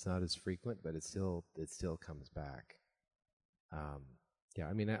loud and it's not as frequent, but it still comes back.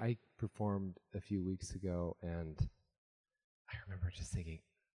 I mean, I performed a few weeks ago, and I remember just thinking,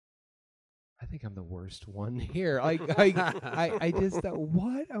 I think I'm the worst one here. I just thought,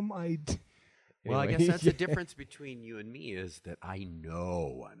 what am I doing? Well, I guess that's the difference between you and me, is that I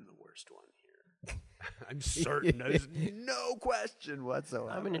know I'm the worst one here. I'm certain. There's no question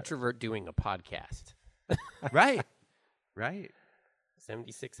whatsoever. I'm an introvert doing a podcast. Right.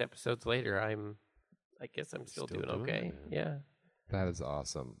 76 episodes later, I guess I'm still doing okay. Yeah. That is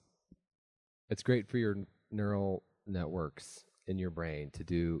awesome. It's great for your neural networks in your brain to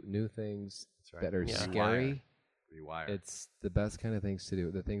do new things that are scary. Rewire. It's the best kind of things to do.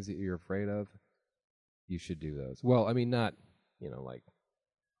 The things that you're afraid of, you should do those. Well, I mean, not, like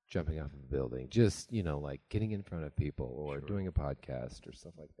jumping off of a building, just, like getting in front of people or doing a podcast or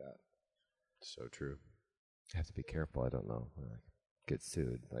stuff like that. So true. I have to be careful. I don't know. Get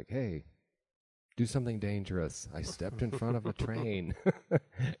sued. Like, hey, do something dangerous. I stepped in front of a train. No,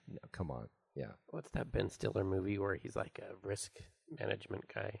 come on. Yeah. What's that Ben Stiller movie where he's like a risk management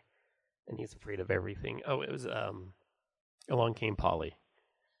guy and he's afraid of everything? Oh, it was Along Came Polly.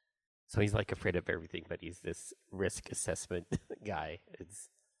 So he's like afraid of everything, but he's this risk assessment guy.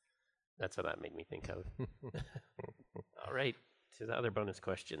 That's what that made me think of. All right, to the other bonus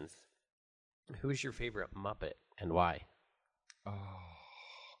questions. Who's your favorite Muppet and why? Oh,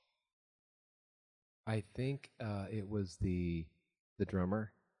 I think it was the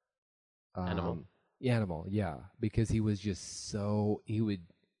drummer. Animal? Animal, yeah. Because he was just he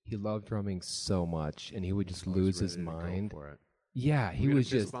loved drumming so much, and he would just lose his mind. For it. Yeah, he was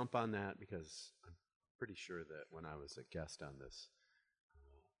just bump on that, because I'm pretty sure that when I was a guest on this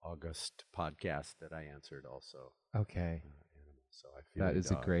August podcast that I answered also. Okay. Animal, so I feel that is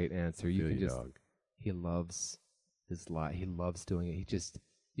dog. A great answer. You can just dog. He loves his life. He loves doing it.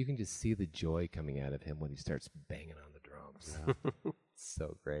 You can just see the joy coming out of him when he starts banging on the drums. Yeah.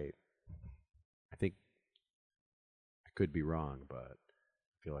 So great. I think I could be wrong, but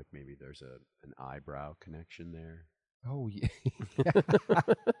I feel like maybe there's an eyebrow connection there. Oh yeah.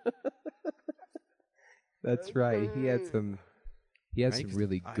 That's right. He had some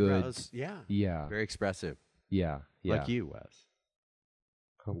really good eyebrows, yeah. Very expressive. Yeah. Like you, Wes.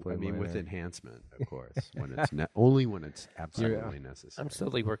 Hopefully, I mean, with enhancement, of course, when it's only when it's absolutely necessary. I'm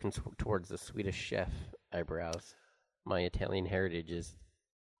slowly working towards the Swedish Chef eyebrows. my Italian heritage is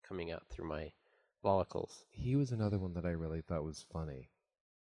coming out through my follicles. He was another one that I really thought was funny.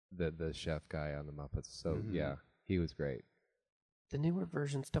 The chef guy on the Muppets. So Mhm. yeah, he was great. The newer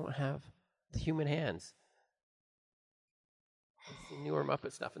versions don't have the human hands. It's the newer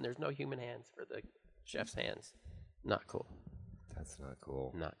Muppet stuff, and there's no human hands for the chef's hands. Not cool. That's not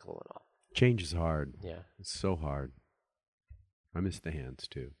cool. Not cool at all. Change is hard. Yeah. It's so hard. I miss the hands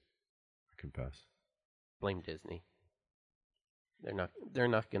too. I confess. Blame Disney. They're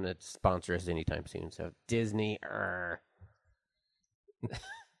not going to sponsor us anytime soon. So Disney,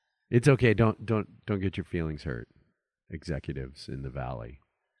 It's okay. Don't get your feelings hurt, executives in the valley.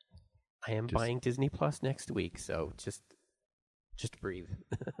 I am Just- buying Disney Plus next week, so just breathe.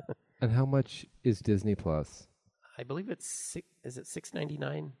 And how much is Disney Plus? I believe it's is it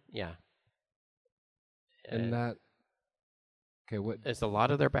 $6.99? Yeah. And that. Okay, what? There's a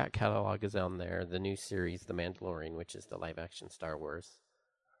lot of their back catalog is on there. The new series, The Mandalorian, which is the live action Star Wars.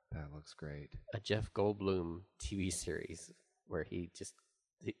 That looks great. A Jeff Goldblum TV series where he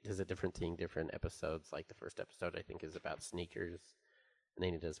does a different thing, different episodes. Like the first episode, I think, is about sneakers, and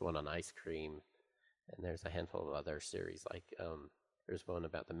then he does one on ice cream. And there's a handful of other series, like there's one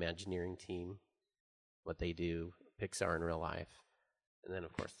about the Imagineering team, what they do, Pixar in real life, and then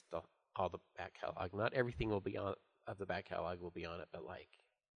of course all the back catalog. Not everything will be on of the back catalog will be on it, but like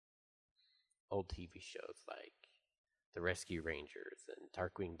old TV shows like The Rescue Rangers and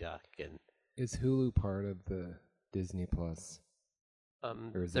Darkwing Duck, and Is Hulu part of the Disney Plus?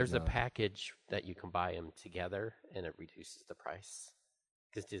 Or is it there's a not? package that you can buy them together, and it reduces the price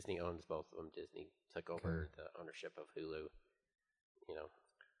because Disney owns both of them. Disney took over the ownership of Hulu. You know,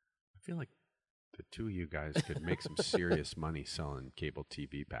 I feel like the two of you guys could make some serious money selling cable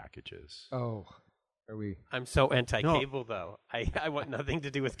TV packages. Oh, are we? I'm so anti-cable though. I want nothing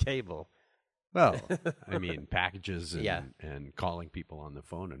to do with cable. Well, I mean, packages and, Yeah. and calling people on the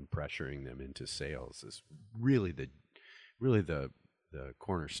phone and pressuring them into sales is really the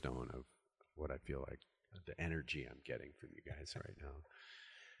cornerstone of what I feel like the energy I'm getting from you guys right now.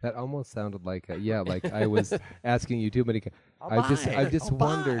 That almost sounded like like I was asking you too many. I just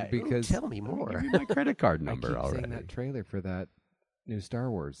wondered because tell me more. Give me my credit card I number keep already. seeing that trailer for that new Star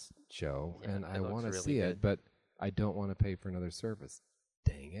Wars show, Yeah, and it I looks want to really see good. it, but I don't want to pay for another service.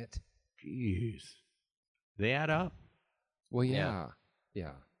 Dang it! Jeez, they add up. Well, Yeah.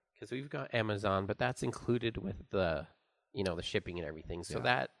 yeah. Because we've got Amazon, but that's included with the the shipping and everything. So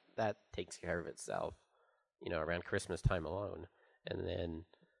Yeah. that takes care of itself. Around Christmas time alone, and then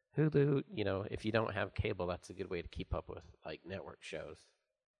Hulu. If you don't have cable, that's a good way to keep up with like network shows.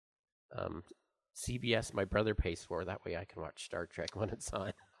 CBS, my brother pays for. That way, I can watch Star Trek when it's on,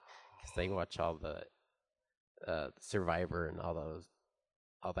 because they watch all the Survivor and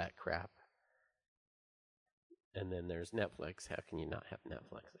all that crap. And then there's Netflix. How can you not have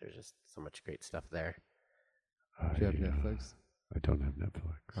Netflix? There's just so much great stuff there. Do you have Netflix? I don't have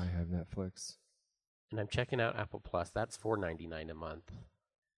Netflix. I have Netflix. And I'm checking out Apple Plus. That's $4.99 a month.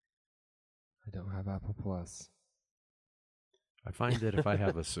 I don't have Apple Plus. I find that if I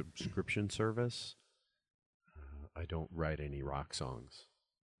have a subscription service, I don't write any rock songs,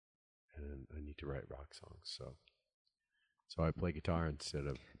 and I need to write rock songs. So I play guitar instead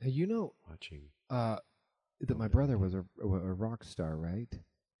of Now, you know watching. that my brother was a rock star, right?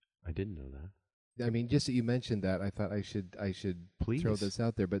 I didn't know that. I mean, just that you mentioned that, I thought I should Please. throw this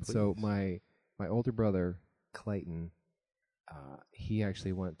out there. But so Please. my older brother Clayton, he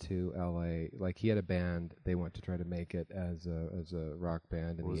actually went to L.A. Like he had a band. They went to try to make it as a rock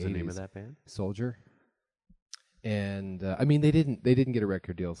band in What was the the 80s. name of that band? Soldier. And I mean, they didn't get a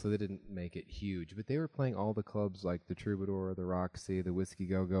record deal, so they didn't make it huge. But they were playing all the clubs like the Troubadour, the Roxy, the Whiskey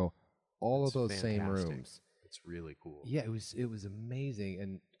Go Go, all That's of those same fantastic. rooms. It's really cool. Yeah, it was amazing.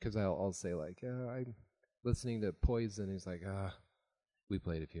 And because I'll say like, I'm listening to Poison. He's like, we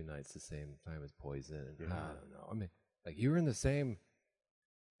played a few nights the same time as Poison. And Yeah. I don't know. I mean, like you were in the same,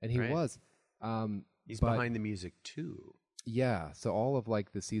 and he Right. was. He's but- behind the music too. Yeah. So all of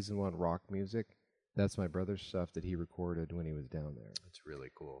like the season 1 rock music, that's my brother's stuff that he recorded when he was down there. That's really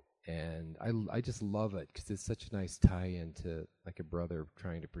cool. And I just love it because it's such a nice tie-in to like a brother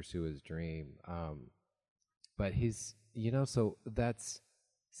trying to pursue his dream. But he's, so that's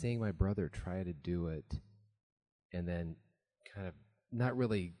seeing my brother try to do it and then kind of not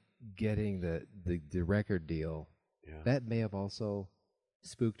really getting the record deal. Yeah. That may have also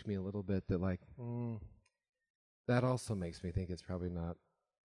spooked me a little bit that like, that also makes me think it's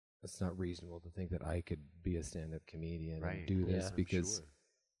not reasonable to think that I could be a stand-up comedian Right. and do this Yeah. because Sure.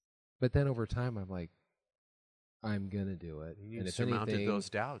 but then over time, I'm like, I'm gonna do it. You And if surmounted anything, those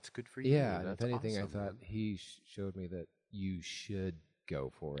doubts. Good for you. yeah. And if That's anything, I awesome, thought man. he showed me that you should go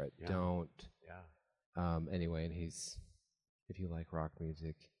for it. Yeah. Don't. Yeah. Anyway, and if you like rock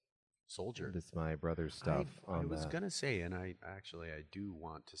music, Soldier. that's my brother's stuff. I on was that. gonna say, and I do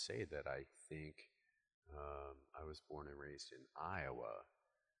want to say that I think I was born and raised in Iowa,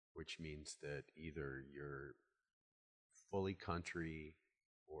 which means that either you're fully country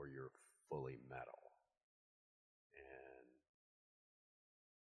or you're fully metal, and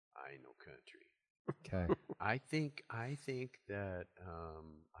I know country. Okay. I think that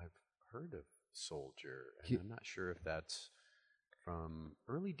I've heard of Soldier, and He- I'm not sure if that's from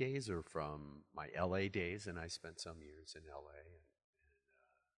early days or from my LA days, and I spent some years in LA, and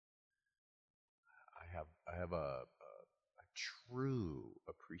I have a true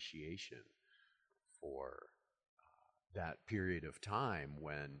appreciation for that period of time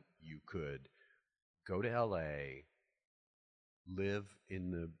when you could go to LA, live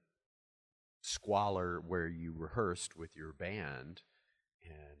in the squalor where you rehearsed with your band,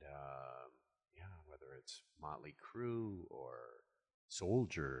 and yeah, whether it's Motley Crue or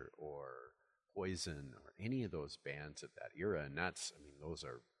Soldier or Poison or any of those bands of that era, and that's, I mean, those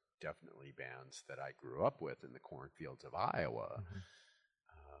are definitely bands that I grew up with in the cornfields of Iowa. Mhm.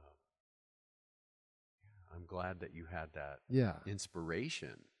 I'm glad that you had that Yeah.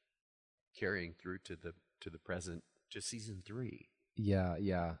 inspiration carrying through to the present, to season 3. Yeah,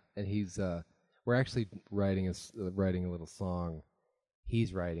 yeah, and he's we're actually writing writing a little song.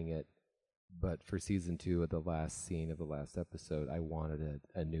 He's writing it, but for season 2 of the last scene of the last episode, I wanted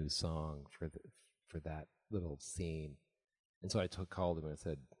a new song for that little scene, and so I called him and I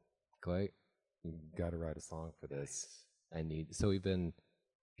said, "Clay, you got to write a song for this. I need." So we've been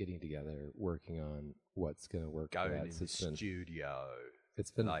getting together, working on what's going to work for Going that. in So the it's been studio,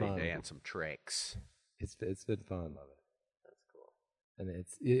 it's been fun. and some tricks. It's been fun. Love it. That's cool. And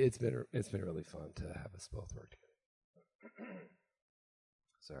it's been really fun to have us both work together.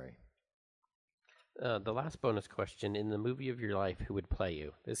 Sorry. The last bonus question: in the movie of your life, who would play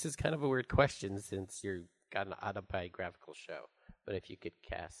you? This is kind of a weird question since you've got an autobiographical show. But if you could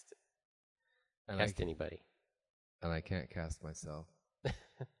cast anybody, And I can't cast myself.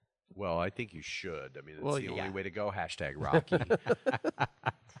 Well, I think you should. I mean, it's Well, the yeah. only way to go. # Rocky.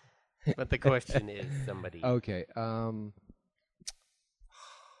 but the question is somebody. Okay. God,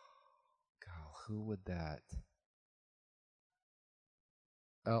 who would that?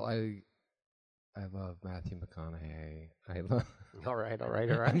 Oh, I love Matthew McConaughey. I love. All right.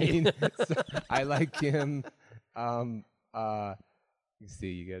 I mean, I like him. You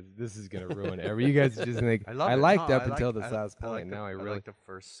see, you guys, this is gonna ruin it. You guys just think I love I it. liked No, up I until like- this last point. like Now I I really like the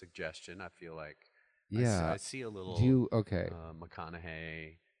first suggestion. I feel like yeah. I see a little Do you okay?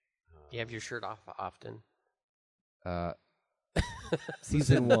 McConaughey. Do you have your shirt off often?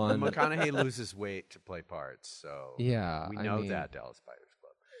 Season one. McConaughey loses weight to play parts, so Yeah, we I know mean, that, Dallas Buyers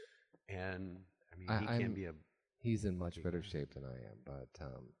Club. And I mean, he I'm- can be a. He's in much better shape than I am, but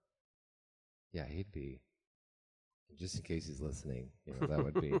yeah, he'd be. Just in case he's listening, that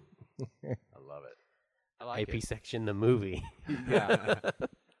would be. I love it. I like IP it. section, the movie. Yeah.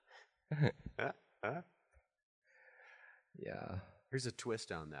 Huh? Yeah. Here's a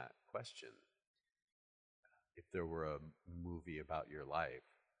twist on that question. If there were a movie about your life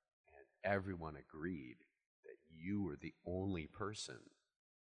and everyone agreed that you were the only person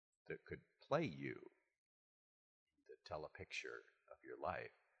that could play you, to tell a picture of your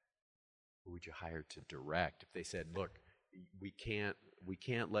life, who would you hire to direct? If they said, "Look, we can't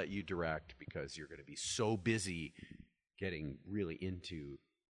let you direct because you're going to be so busy getting really into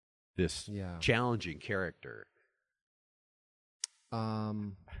this Yeah. challenging character."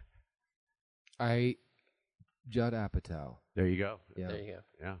 Judd Apatow. There you go. Yeah. There you go.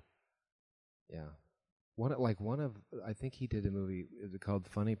 Yeah. Yeah. I think he did a movie. Is it called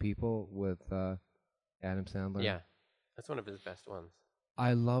Funny People with Adam Sandler? Yeah, that's one of his best ones.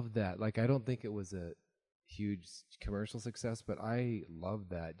 I love that. Like, I don't think it was a huge commercial success, but I love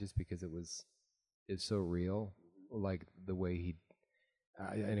that just because it's so real. Like the way he.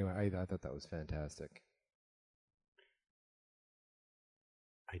 Anyway, I thought that was fantastic.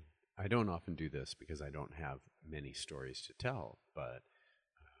 I don't often do this because I don't have many stories to tell, but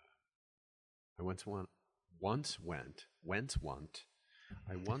I once went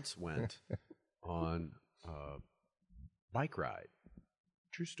on a bike ride,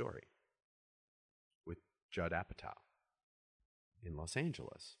 true story, with Judd Apatow in Los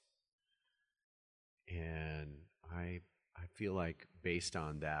Angeles. And I feel like based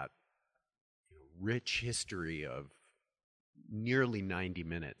on that rich history of nearly 90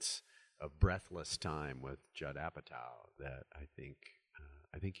 minutes of breathless time with Judd Apatow that I think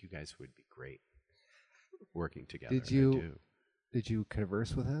you guys would be great working together. Did I you do. did you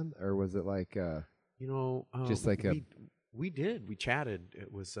converse with him, or was it like just like we did. We chatted.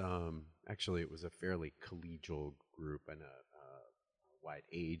 It was actually it was a fairly collegial group and a wide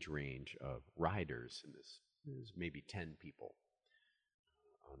age range of riders, and this was maybe 10 people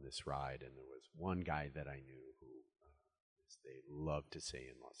on this ride, and there was one guy that I knew who, as they love to say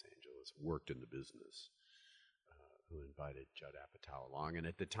in Los Angeles, worked in the business, who invited Judd Apatow along. And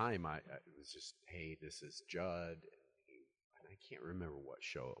at the time, it was just, hey, this is Judd, and I can't remember what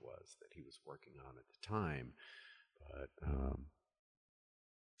show it was that he was working on at the time, but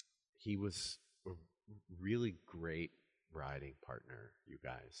he was a really great riding partner, you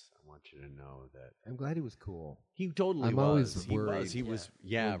guys. I want you to know that I'm glad he was cool. he totally I'm was. always He worried, was. He was. that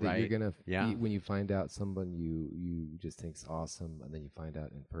Yeah, right. You're gonna Yeah. when you find out someone you just think's awesome, and then you find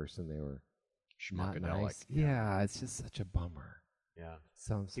out in person they were not Schmuckadelic. nice. Yeah, it's just such a bummer. Yeah.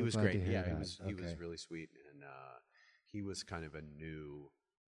 So I'm so He was glad great. to hear Yeah, that. he was Okay. really sweet, and he was kind of new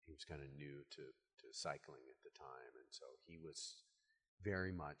to cycling at the time, and so he was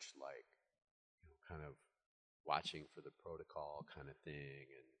very much like, kind of watching for the protocol kind of thing,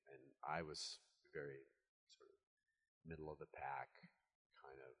 and I was very sort of middle of the pack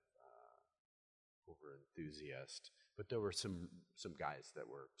kind of over enthusiast, but there were some guys that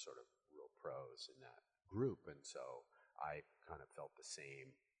were sort of real pros in that group, and so I kind of felt the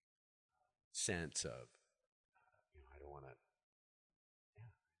same sense of, I don't want to.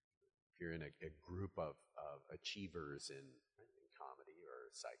 Yeah, if you're in a group of achievers in comedy or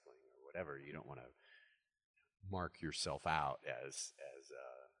cycling or whatever, you don't want to mark yourself out as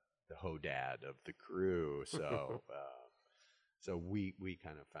the hodad of the crew. So so we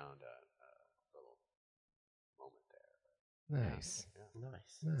kind of found a little moment there. Nice. Yeah.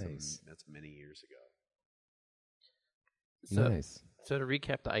 Nice. Nice. That's many years ago. So, Nice. So to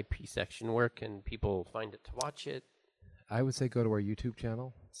recap the IP section, where can people find it to watch it? I would say go to our YouTube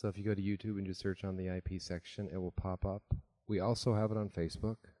channel. So if you go to YouTube and just search on the IP section, it will pop up. We also have it on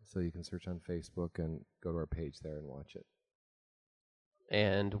Facebook, so you can search on Facebook and go to our page there and watch it.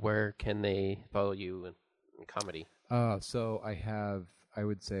 And where can they follow you in comedy? So I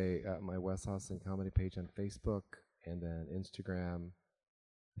would say my Wes Austin comedy page on Facebook, and then Instagram.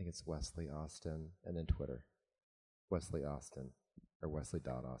 I think it's Wesley Austin, and then Twitter, Wesley Austin or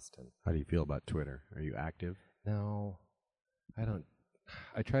Wesley.Austin. How do you feel about Twitter? Are you active? No, I don't.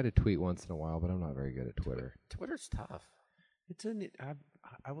 I try to tweet once in a while, but I'm not very good at Twitter. Twitter's tough.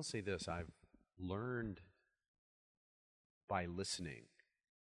 I will say this: I've learned by listening,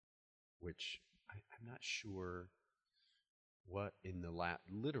 which I'm not sure what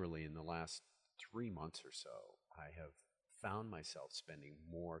literally in the last 3 months or so, I have found myself spending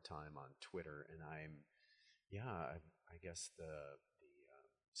more time on Twitter, and I guess the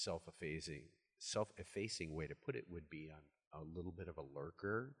self-effacing way to put it would be I'm a little bit of a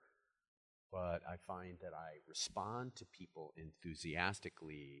lurker, but I find that I respond to people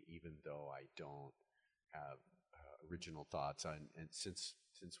enthusiastically, even though I don't have original thoughts. And since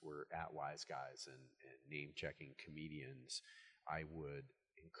we're at Wise Guys and name-checking comedians, I would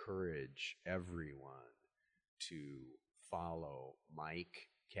encourage everyone to follow Mike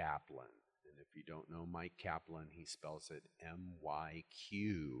Kaplan. And if you don't know Mike Kaplan, he spells it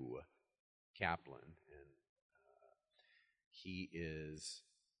M-Y-Q Kaplan, and he is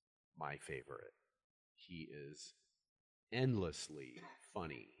my favorite. He is endlessly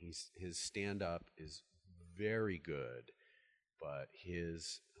funny. His stand-up is very good, but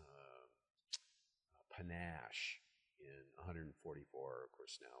his panache in 144, of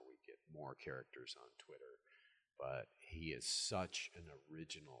course now we get more characters on Twitter, but he is such an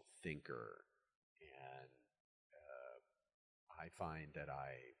original thinker, and I find that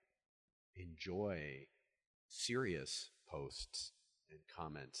I enjoy serious posts and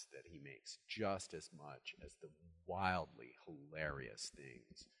comments that he makes just as much as the wildly hilarious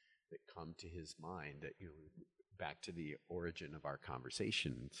things that come to his mind. That, back to the origin of our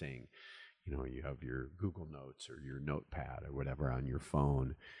conversation, saying, you have your Google Notes or your Notepad or whatever on your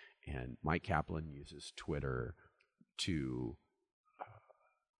phone, and Mike Kaplan uses Twitter to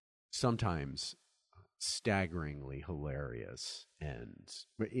sometimes staggeringly hilarious and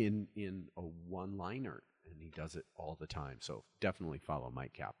in a one-liner, and he does it all the time. So definitely follow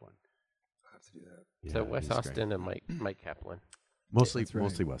Mike Kaplan. I'll have to do that. Yeah, So Wes he's great. Austin and Mike Kaplan. Mostly That's right.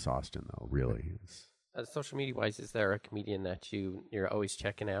 mostly Wes Austin though, really. Social media wise, is there a comedian that you're always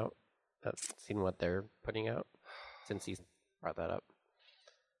checking out? That's seen what they're putting out since he's brought that up.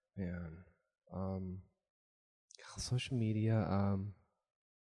 Man, social media.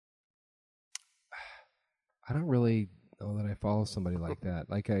 I don't really know that I follow somebody like that.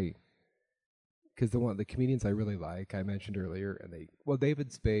 Because the comedians I really like, I mentioned earlier, and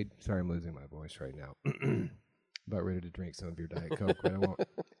David Spade. Sorry, I'm losing my voice right now. About ready to drink some of your Diet Coke, but I won't.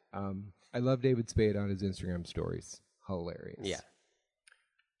 I love David Spade on his Instagram stories. Hilarious. Yeah.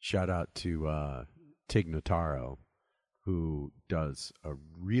 Shout out to Tig Notaro, who does a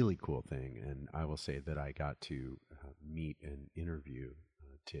really cool thing. And I will say that I got to meet and interview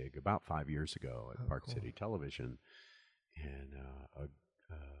Tig about 5 years ago at Park cool. City Television. And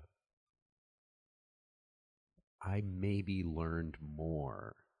I maybe learned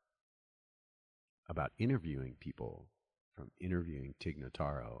more about interviewing people from interviewing Tig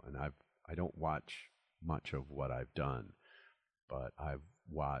Notaro. And I don't watch much of what I've done, but I've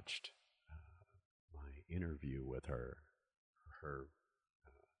watched my interview with her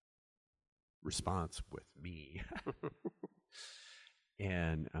response with me.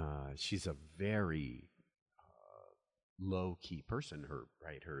 And she's a very low-key person.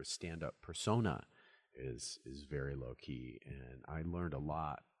 Her stand-up persona is very low-key, and I learned a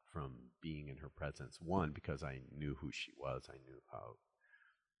lot from being in her presence. One, because I knew who she was. I knew how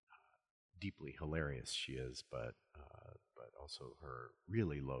deeply hilarious she is, but also her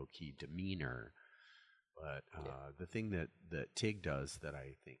really low-key demeanor. But the thing that Tig does that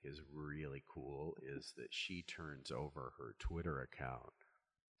I think is really cool is that she turns over her Twitter account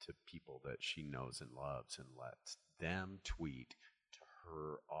to people that she knows and loves and lets them tweet to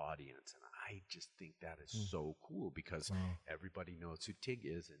her audience. And I just think that is so cool because everybody knows who Tig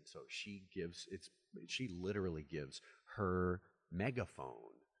is. And so she literally gives her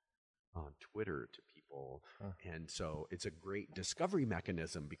megaphone on Twitter to people. And so it's a great discovery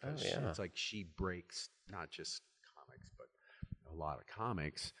mechanism because it's like she breaks not just comics, but a lot of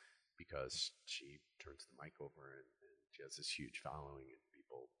comics because she turns the mic over and she has this huge following and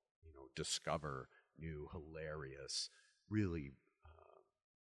people, discover new, hilarious, really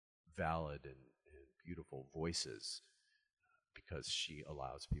valid and beautiful voices because she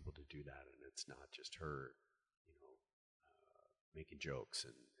allows people to do that. And it's not just her, making jokes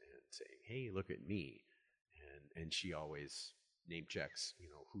and saying, "Hey, look at me," and she always name checks,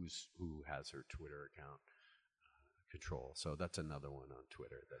 who has her Twitter account control. So that's another one on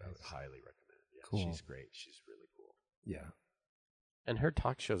Twitter that I would highly recommend. Yeah, cool. She's great. She's really cool. Yeah. And her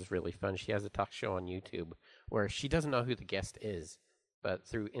talk show is really fun. She has a talk show on YouTube where she doesn't know who the guest is, but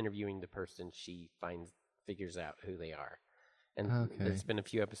through interviewing the person, she figures out who they are. And there's been a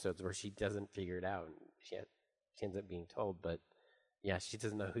few episodes where she doesn't figure it out, and she ends up being told. But yeah, she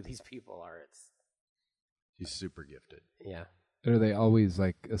doesn't know who these people are. She's super gifted. Yeah. Are they always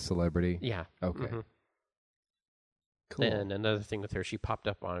like a celebrity? Yeah. Okay. Mm-hmm. Cool. And another thing with her, she popped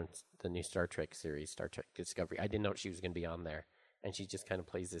up on the new Star Trek series, Star Trek Discovery. I didn't know she was going to be on there. And she just kind of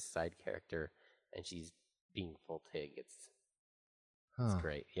plays this side character, and she's being full Tig. It's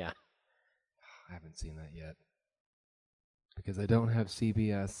great. Yeah. I haven't seen that yet because I don't have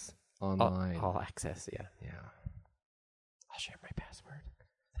CBS online. All access, yeah. Yeah. I'll share my password.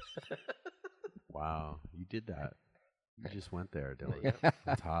 Wow, you did that. You just went there, Dylan. Yeah.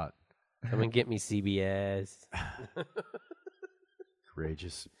 That's hot. Come and get me, CBS.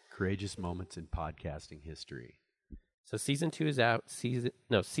 Courageous moments in podcasting history. So season 2 is out. Season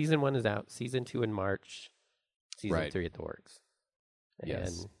 1 is out. Season 2 in March. Season 3 at the works.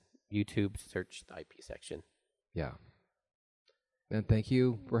 Yes. And YouTube, search the IP section. Yeah. And thank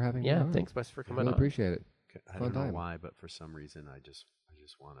you for having me on. Thanks, Wes, for I coming really on. appreciate it. I don't know why, but for some reason, I just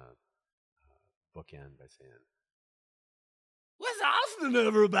want to bookend by saying, "Wes Austin,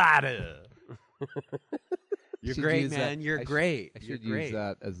 everybody." You're great, man. You're great. I should use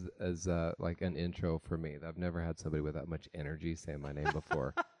that as like an intro for me. I've never had somebody with that much energy say my name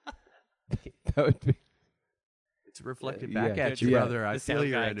before. That would be. It's reflected back at you, brother. I feel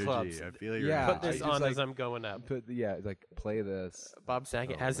your energy. Clubs. I feel your Yeah. energy. Put this on as I'm going up. It's like play this. Bob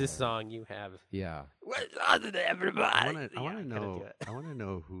Saget has this song. You have. Yeah. Wes Austin, everybody. I want to know. I want to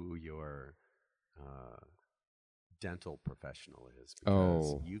know who your dental professional is.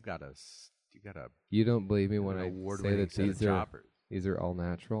 Because you gotta. You don't believe me when I say that these are all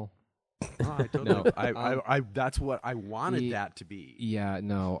natural? Oh, I totally. I that's what I wanted that to be. Yeah.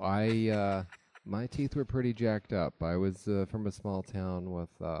 No. My teeth were pretty jacked up. I was from a small town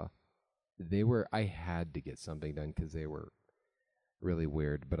with. I had to get something done because they were really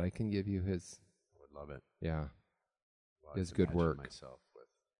weird. But I can give you his. I would love it. Yeah. Well, his good work. Myself with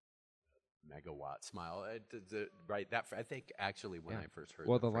megawatt smile. Right. That I think actually when I first heard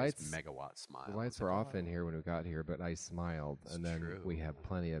the phrase megawatt smile. The lights were off in here when we got here, but I smiled, and then we have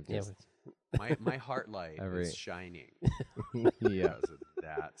plenty of just My heart light Every- is shining Yeah, because of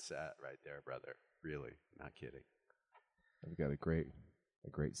that set right there, brother. Really, not kidding. I've got a great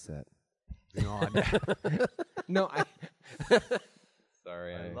set. No, I'm, No,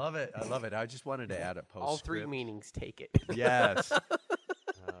 sorry, I love it. I love it. I just wanted to add a postscript. All three meanings take it. Yes.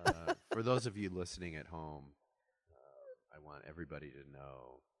 For those of you listening at home, I want everybody to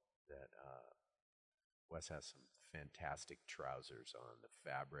know that Wes has some fantastic trousers on. The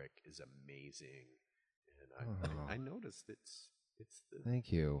fabric is amazing, and I noticed it's the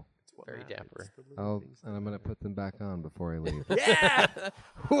Thank you. it's what Very matters. dapper. It's the little things And that I'm gonna matter. put them back on before I leave. Yeah.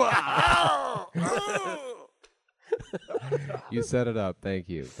 You set it up. Thank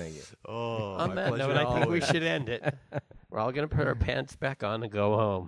you. Thank you. Oh, On my that pleasure note, I think we always. should end it. We're all going to put our pants back on and go home.